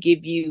them to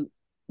give you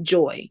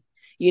joy.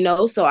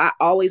 So I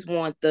always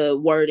want the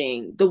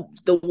wording, the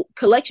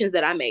collections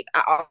that I make,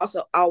 I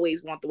also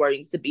always want the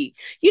wordings to be,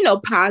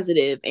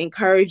 positive,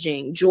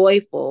 encouraging,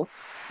 joyful,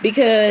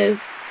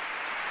 because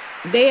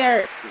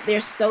they're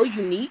so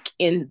unique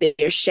in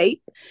their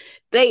shape.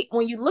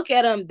 When you look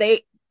at them,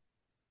 they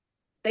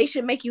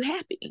should make you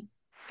happy.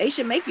 They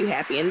should make you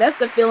happy. And that's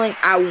the feeling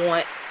I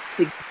want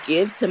to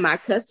give to my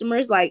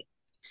customers. Like,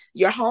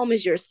 your home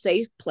is your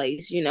safe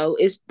place,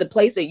 it's the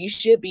place that you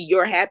should be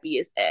your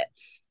happiest at.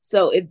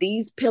 So if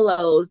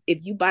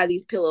you buy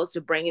these pillows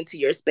to bring into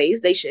your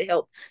space, they should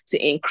help to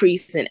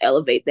increase and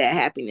elevate that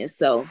happiness.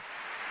 So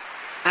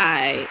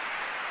I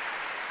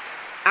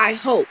I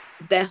hope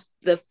that's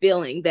the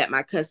feeling that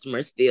my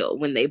customers feel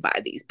when they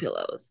buy these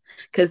pillows,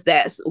 because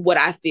that's what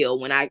I feel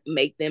when I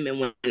make them and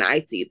when I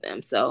see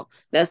them. So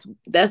that's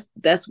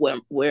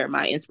where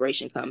my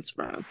inspiration comes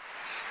from.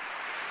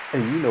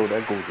 And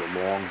that goes a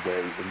long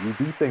way. When you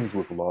do things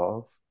with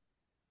love,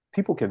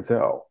 people can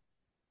tell,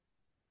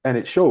 and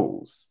it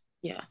shows.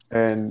 Yeah.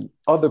 And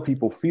other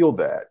people feel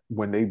that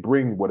when they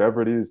bring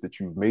whatever it is that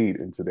you've made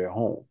into their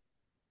home,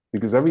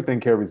 because everything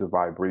carries a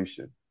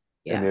vibration.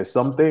 And Yeah. there's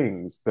some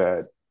things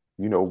that,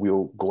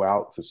 we'll go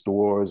out to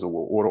stores or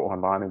we'll order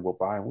online and we'll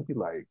buy and we'll be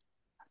like,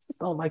 I just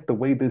don't like the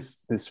way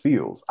this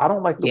feels. I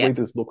don't like the Yeah. way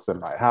this looks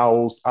in my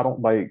house. I don't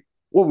like,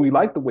 well, we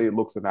like the way it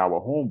looks in our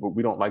home, but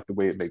we don't like the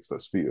way it makes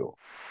us feel.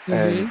 Mm-hmm.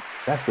 And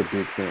that's a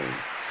big thing.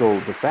 So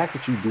the fact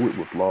that you do it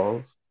with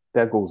love,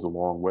 that goes a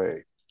long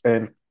way.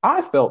 And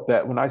I felt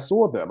that when I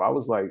saw them, I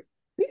was like,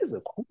 these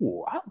are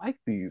cool. I like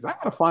these. I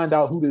gotta find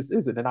out who this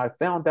is. And then I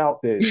found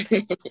out that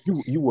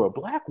you were a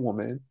Black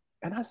woman.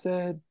 And I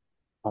said,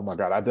 oh my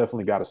God, I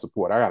definitely gotta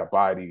support. I gotta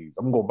buy these.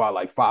 I'm gonna buy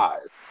like 5.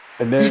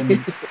 And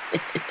then,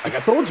 like I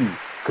told you,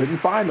 couldn't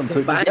find them,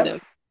 couldn't Find get them. them.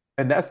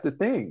 And that's the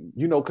thing,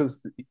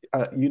 because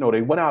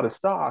they went out of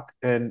stock,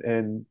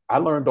 and I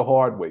learned the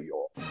hard way,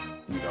 y'all.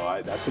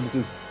 I should have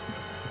just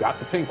got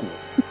the pink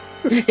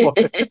one.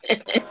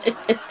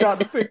 Got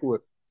the pink one.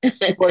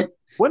 But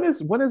when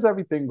is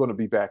everything going to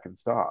be back in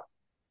stock?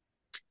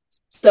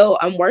 So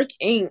I'm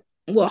working,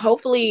 well,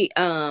 hopefully,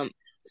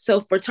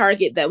 so for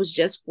Target, that was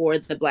just for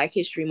the Black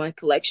History Month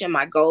collection.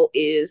 My goal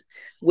is,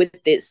 with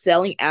it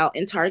selling out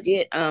in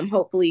Target,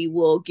 hopefully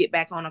we'll get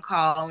back on a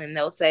call and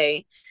they'll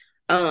say,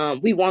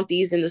 we want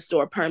these in the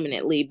store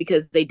permanently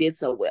because they did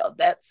so well.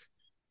 That's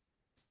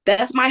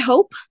my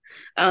hope.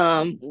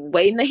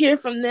 Waiting to hear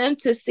from them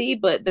to see,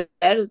 but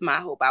that is my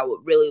hope. I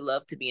would really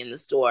love to be in the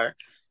store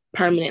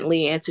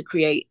permanently and to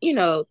create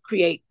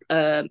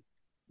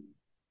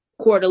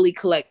quarterly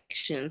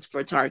collections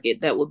for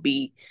Target.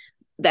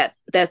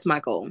 That's my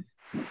goal.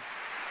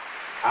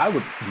 I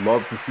would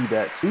love to see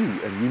that too.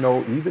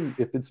 And even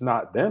if it's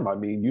not them, I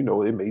mean,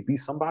 it may be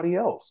somebody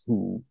else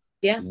who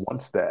Yeah.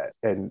 wants that,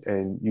 and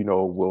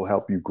will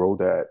help you grow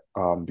that.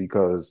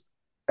 Because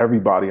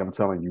everybody, I'm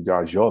telling you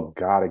guys, y'all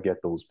gotta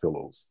get those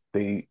pillows.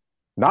 They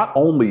not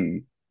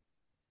only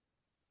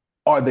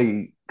are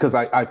they, because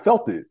I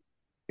felt it,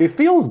 it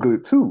feels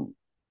good too.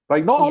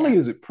 Like, not only Yeah.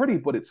 is it pretty,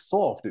 but it's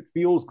soft. It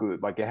feels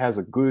good. Like, it has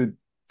a good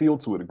feel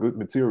to it, a good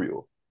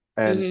material.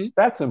 And Mm-hmm.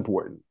 that's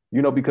important,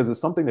 because it's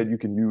something that you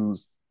can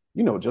use,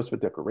 just for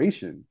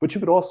decoration, but you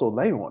could also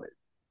lay on it.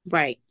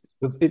 Right.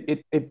 Because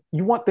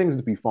you want things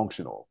to be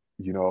functional,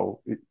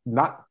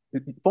 not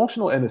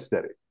functional and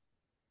aesthetic.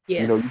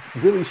 Yes. You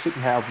really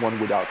shouldn't have one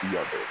without the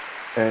other.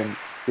 And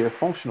they're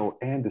functional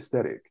and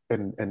aesthetic.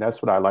 And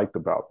that's what I liked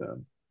about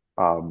them.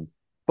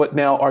 But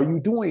now, are you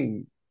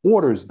doing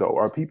orders though?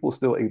 Are people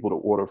still able to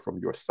order from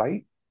your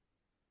site?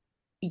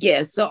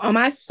 Yes. So on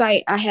my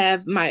site, I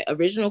have my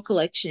original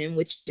collection,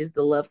 which is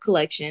the Love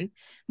Collection,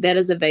 that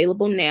is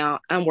available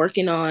now. I'm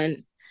working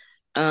on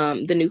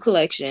the new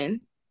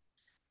collection.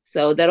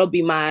 So that'll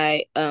be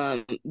my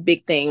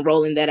big thing,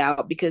 rolling that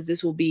out, because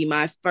this will be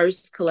my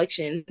first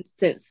collection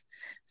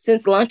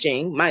since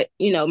launching, my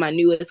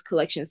newest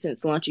collection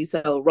since launching.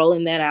 So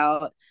rolling that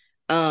out.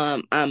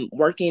 I'm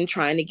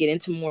trying to get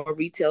into more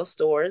retail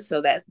stores.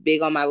 So that's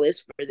big on my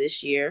list for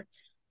this year.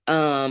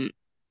 Um,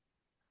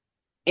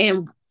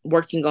 and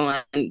working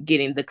on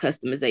getting the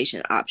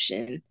customization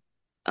option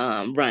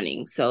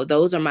running. So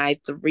those are my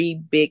 3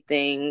 big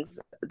things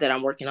that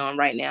I'm working on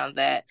right now,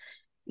 that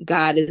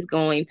God is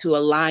going to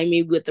align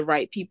me with the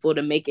right people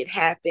to make it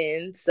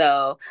happen.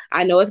 So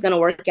I know it's going to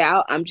work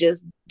out. I'm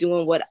just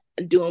doing what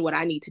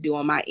I need to do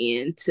on my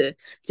end to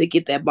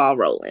get that ball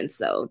rolling.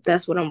 So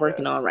that's what I'm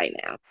working on right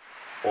Yes. now.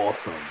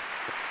 Awesome.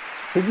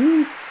 Can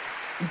you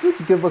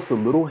just give us a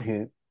little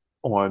hint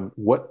on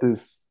what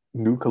this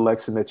new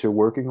collection that you're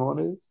working on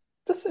is?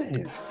 Just a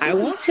hint. I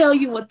won't tell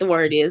you what the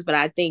word is, but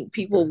I think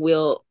people Okay.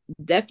 will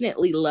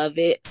definitely love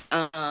it.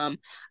 I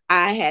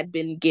had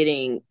been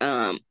getting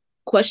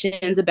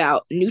questions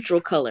about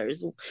neutral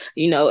colors.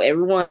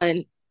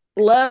 Everyone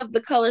love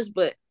the colors,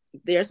 but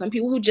there are some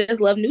people who just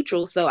love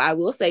neutral. So I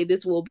will say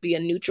this will be a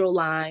neutral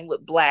line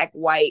with black,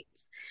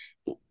 whites,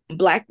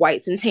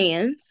 and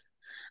tans.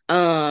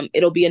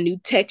 It'll be a new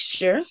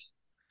texture.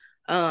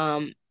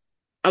 Um,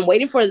 I'm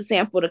waiting for the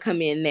sample to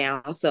come in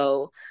now.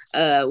 So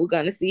we're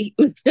gonna see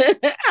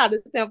how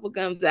the sample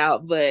comes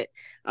out. But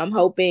I'm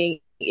hoping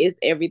it's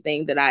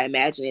everything that I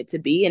imagine it to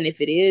be. And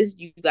if it is,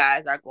 you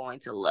guys are going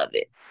to love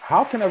it.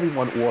 How can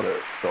everyone order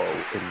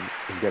though and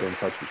get in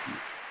touch with you?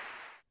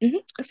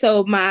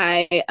 So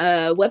my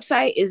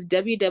website is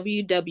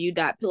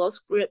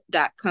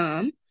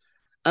www.pillowscript.com.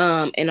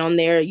 And on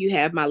there you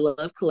have my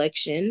love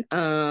collection.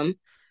 The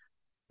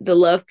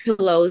love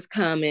pillows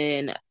come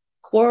in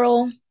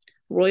coral,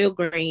 royal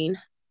green,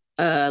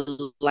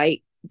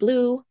 light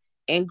blue,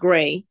 and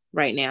gray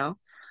right now.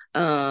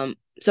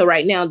 So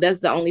right now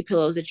that's the only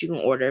pillows that you can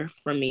order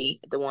from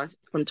me. The ones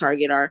from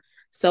Target are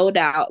sold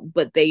out,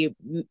 but they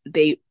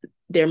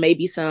there may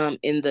be some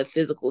in the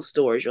physical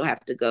stores. You'll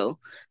have to go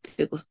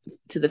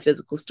to the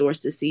physical stores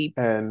to see.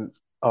 And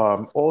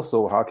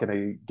also, how can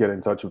they get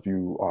in touch with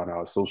you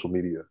on social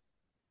media?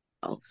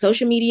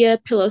 Social media,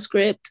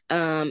 PillowScript.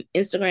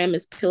 Instagram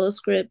is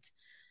PillowScript.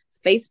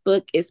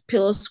 Facebook is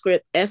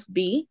PillowScript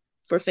FB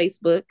for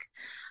Facebook.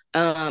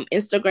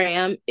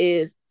 Instagram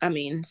is,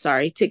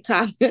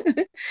 TikTok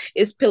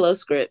is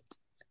PillowScript.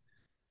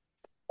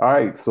 All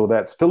right, so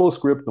that's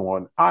PillowScript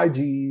on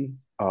IG,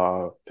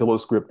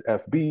 PillowScript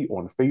FB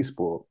on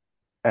Facebook,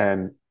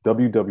 and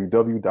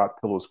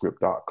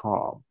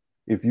www.pillowscript.com.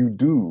 If you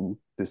do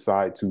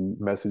decide to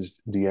message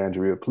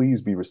Dihandria,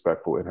 please be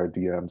respectful in her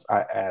DMs.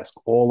 I ask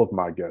all of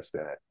my guests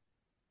that.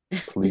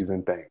 Please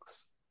and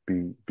thanks.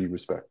 Be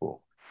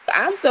respectful.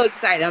 I'm so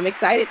excited. I'm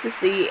excited to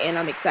see, and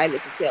I'm excited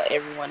to tell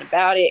everyone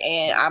about it.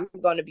 And I'm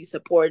going to be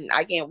supporting.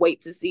 I can't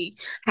wait to see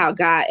how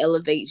God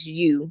elevates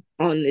you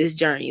on this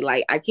journey.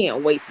 Like, I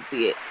can't wait to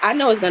see it. I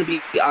know it's going to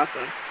be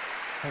awesome.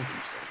 Thank you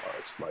so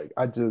much. Like,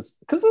 because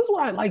this is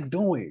what I like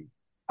doing.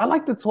 I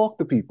like to talk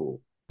to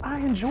people. I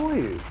enjoy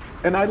it.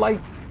 And I like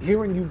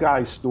hearing you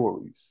guys'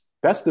 stories.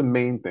 That's the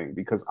main thing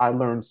because I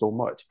learned so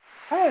much.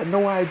 I had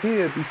no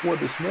idea before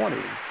this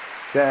morning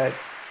that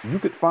you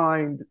could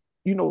find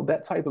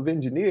that type of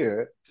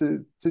engineer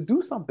to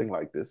do something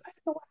like this. I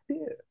had no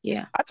idea.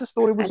 Yeah. I just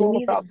thought it was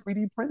all about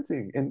 3D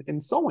printing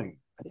and sewing.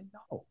 I didn't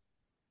know.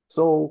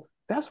 So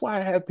that's why I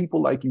have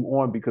people like you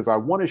on because I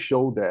want to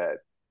show that,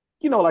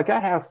 like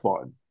I have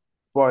fun,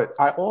 but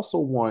I also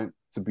want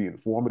to be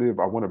informative.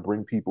 I want to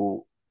bring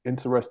people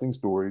interesting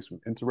stories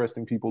from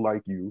interesting people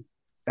like you.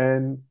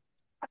 And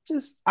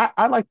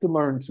I like to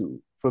learn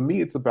too. For me,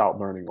 it's about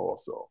learning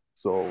also.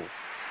 So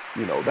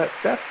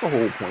that's the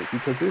whole point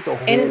because there's a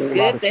whole and it's lot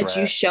good of that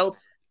trash. you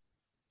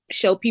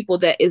show people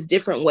that it's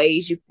different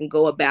ways you can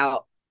go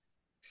about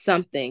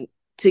something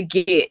to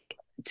get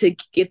the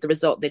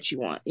result that you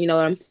want. You know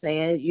what I'm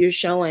saying? You're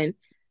showing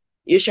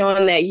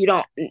that you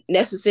don't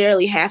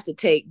necessarily have to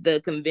take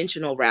the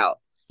conventional route.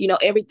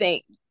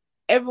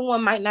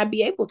 Everyone might not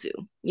be able to,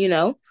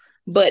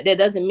 but that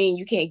doesn't mean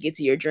you can't get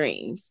to your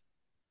dreams.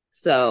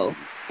 So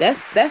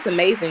that's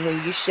amazing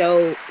when you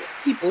show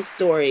people's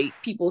story.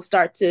 People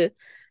start to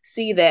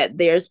see that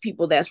there's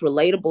people that's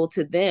relatable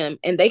to them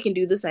and they can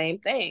do the same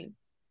thing.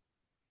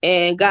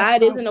 And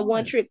God isn't a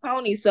one-trick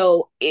pony.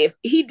 So if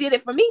he did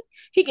it for me,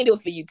 he can do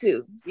it for you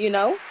too,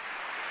 Y'all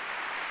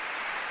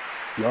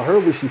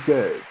heard what she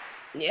said.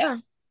 Yeah.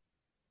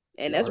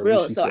 And that's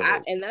real. So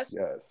that's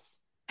yes.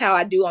 how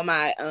I do on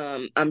my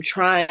I'm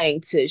trying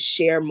to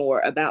share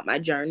more about my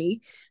journey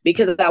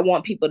because I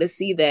want people to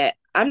see that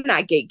I'm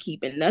not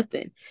gatekeeping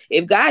nothing.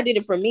 If God did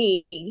it for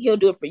me, he'll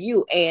do it for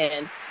you.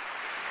 And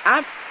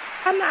I'm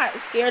not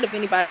scared of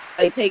anybody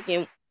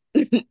taking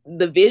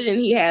the vision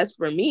he has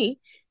for me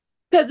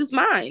because it's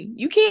mine.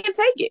 You can't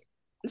take it.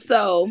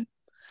 So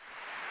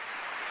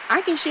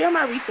I can share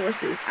my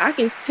resources. I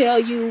can tell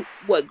you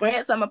what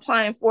grants I'm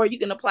applying for. You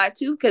can apply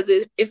to because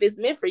if it's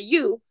meant for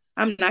you,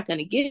 I'm not going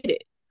to get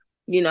it.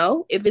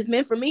 If it's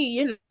meant for me,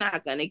 you're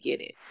not going to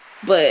get it.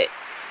 But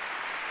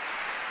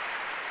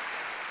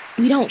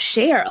we don't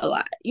share a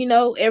lot.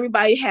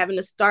 Everybody having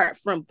to start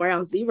from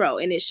ground zero,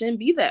 and it shouldn't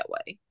be that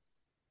way.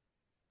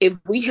 If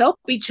we help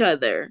each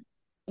other,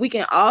 we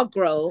can all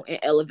grow and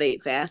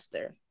elevate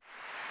faster.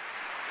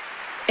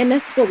 And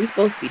that's what we're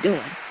supposed to be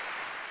doing.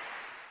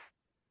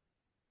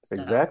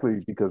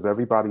 Exactly, because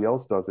everybody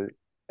else does it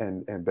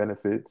and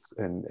benefits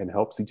and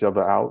helps each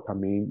other out. I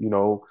mean,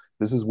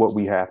 this is what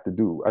we have to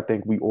do. I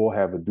think we all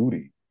have a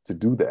duty to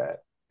do that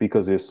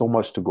because there's so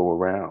much to go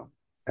around.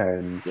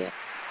 And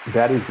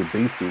that is the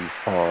basis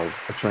of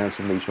a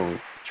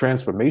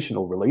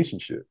transformational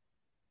relationship,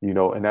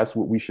 and that's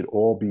what we should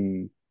all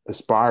be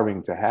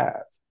aspiring to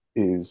have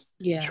is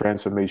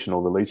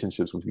transformational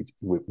relationships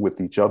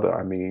with each other.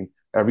 I mean,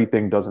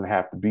 everything doesn't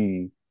have to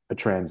be a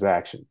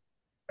transaction.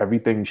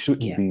 Everything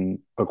shouldn't be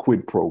a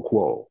quid pro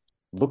quo.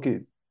 Look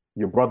at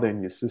your brother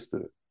and your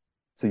sister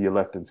to your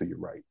left and to your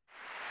right.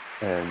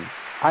 And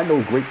I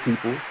know great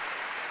people.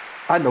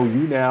 I know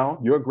you now.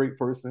 You're a great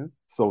person.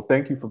 So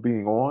thank you for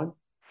being on.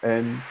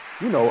 And,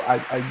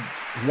 I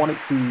wanted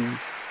to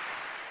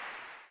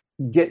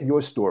get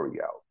your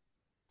story out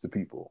to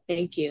people.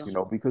 Thank you.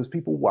 Because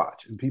people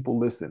watch and people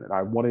listen. And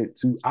I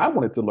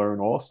wanted to learn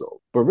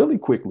also. But really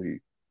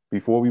quickly,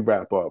 before we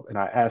wrap up, and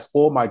I ask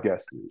all my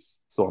guests this,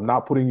 so I'm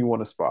not putting you on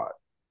the spot.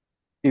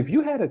 If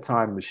you had a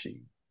time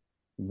machine,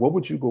 what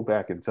would you go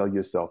back and tell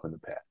yourself in the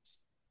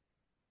past?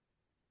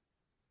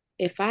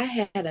 If I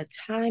had a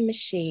time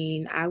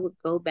machine, I would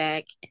go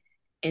back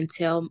and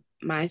tell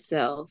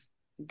myself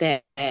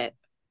that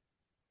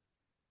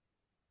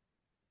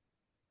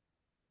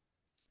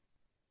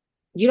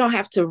you don't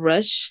have to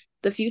rush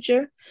the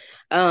future.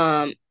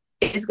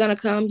 It's gonna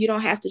come. You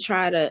don't have to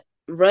try to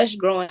rush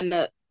growing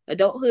up.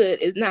 Adulthood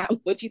is not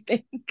what you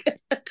think.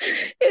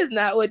 It's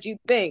not what you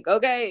think.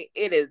 Okay,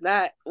 it is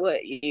not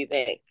what you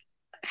think.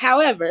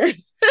 However,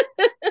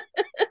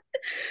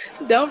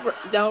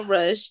 don't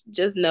rush.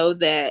 Just know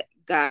that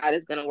God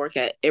is gonna work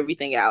at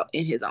everything out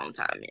in His own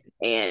timing,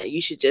 and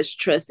you should just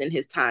trust in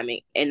His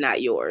timing and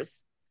not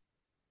yours.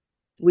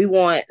 We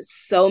want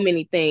so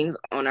many things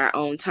on our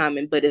own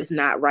timing, but it's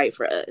not right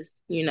for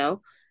us.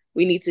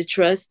 We need to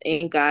trust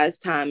in God's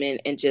timing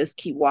and just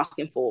keep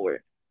walking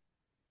forward.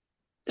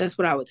 That's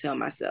what I would tell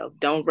myself.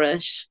 Don't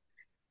rush.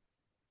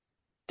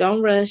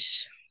 Don't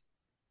rush.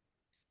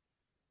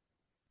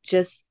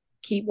 Just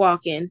keep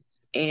walking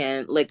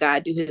and let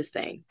God do His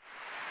thing.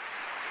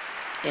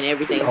 And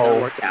everything's going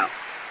to work out.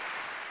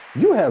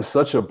 You have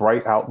such a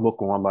bright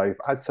outlook on life.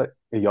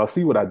 And y'all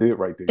see what I did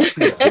right there.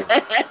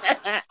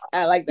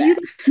 I like that.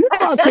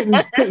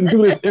 I couldn't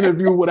do this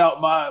interview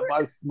without my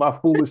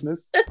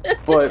foolishness.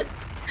 But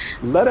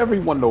let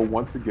everyone know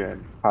once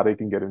again how they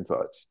can get in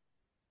touch.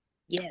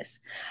 Yes.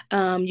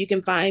 You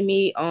can find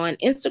me on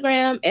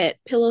Instagram at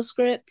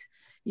PillowScript.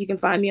 You can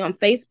find me on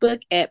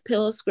Facebook at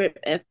PillowScript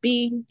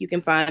FB. You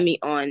can find me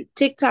on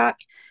TikTok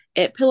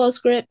at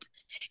PillowScript.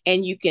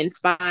 And you can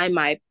find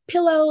my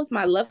pillows.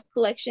 My love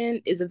collection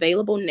is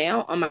available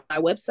now on my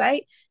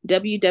website,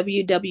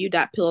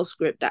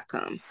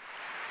 www.pillowscript.com.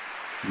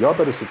 Y'all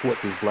better support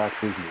this Black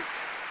business.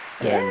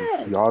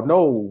 Yes. And y'all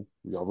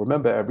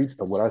remember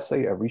what I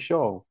say every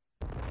show.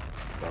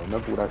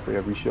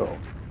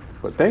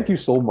 But thank you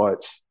so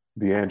much,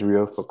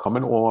 Dihandria, for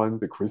coming on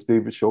the Cris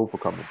David Show, for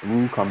coming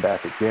through. Come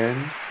back again.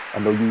 I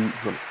know you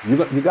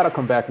got to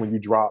come back when you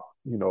drop,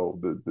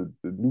 the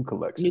new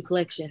collection. New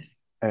collection.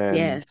 And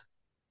yes.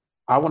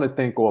 I want to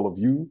thank all of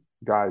you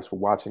guys for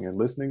watching and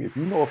listening. If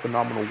you know a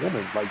phenomenal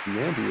woman like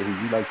Dihandria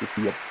who you'd like to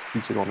see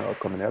featured on an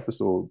upcoming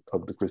episode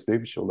of the Cris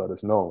David Show, let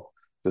us know.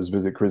 Just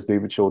visit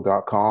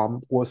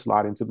CrisDavidShow.com or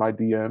slide into my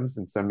DMs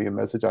and send me a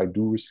message. I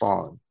do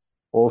respond.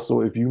 Also,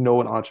 if you know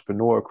an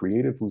entrepreneur or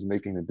creative who's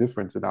making a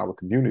difference in our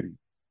community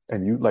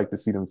and you'd like to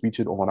see them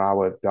featured on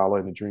our Dollar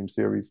in the Dream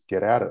series,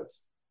 get at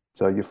us.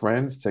 Tell your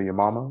friends, tell your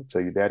mama,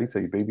 tell your daddy,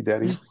 tell your baby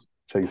daddy,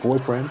 tell your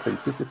boyfriend, tell your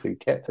sister, tell your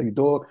cat, tell your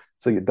dog,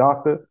 tell your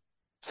doctor.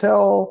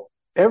 Tell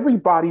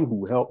everybody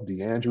who helped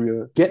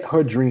Dihandria get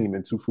her dream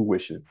into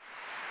fruition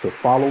to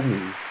follow me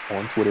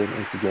on Twitter and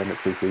Instagram at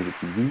Cris David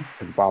TV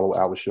and follow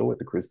our show at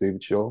The Cris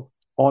David Show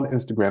on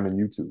Instagram and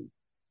YouTube.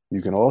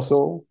 You can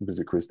also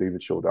visit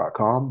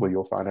CrisDavidShow.com where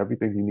you'll find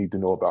everything you need to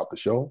know about the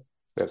show.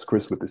 That's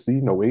Cris with the C,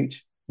 no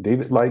H,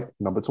 David like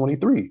number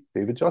 23,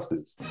 David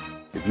Justice.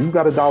 If you've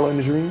got a dollar in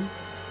the dream,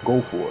 go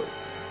for it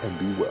and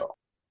be well.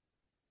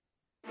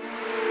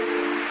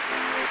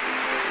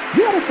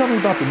 You gotta tell me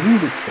about the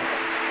music stuff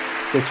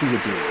that you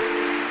were doing.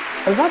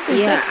 Because I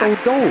think that's so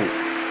dope.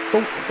 So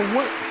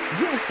what,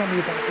 you gotta tell me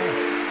about that.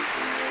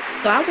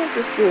 So I went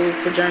to school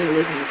for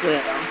journalism as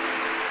well.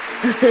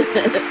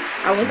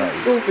 I went to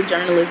school for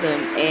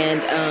journalism,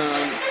 and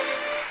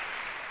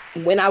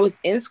when I was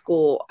in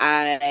school,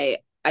 I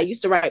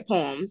used to write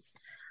poems.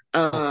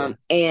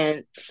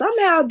 And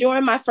somehow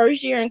during my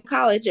first year in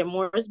college at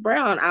Morris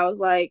Brown,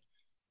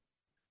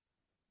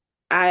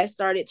 I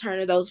started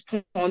turning those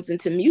poems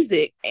into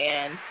music,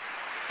 and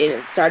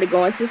it started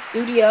going to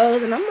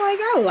studios, and I'm like,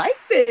 I like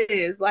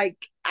this. Like,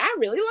 I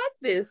really like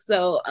this.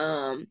 So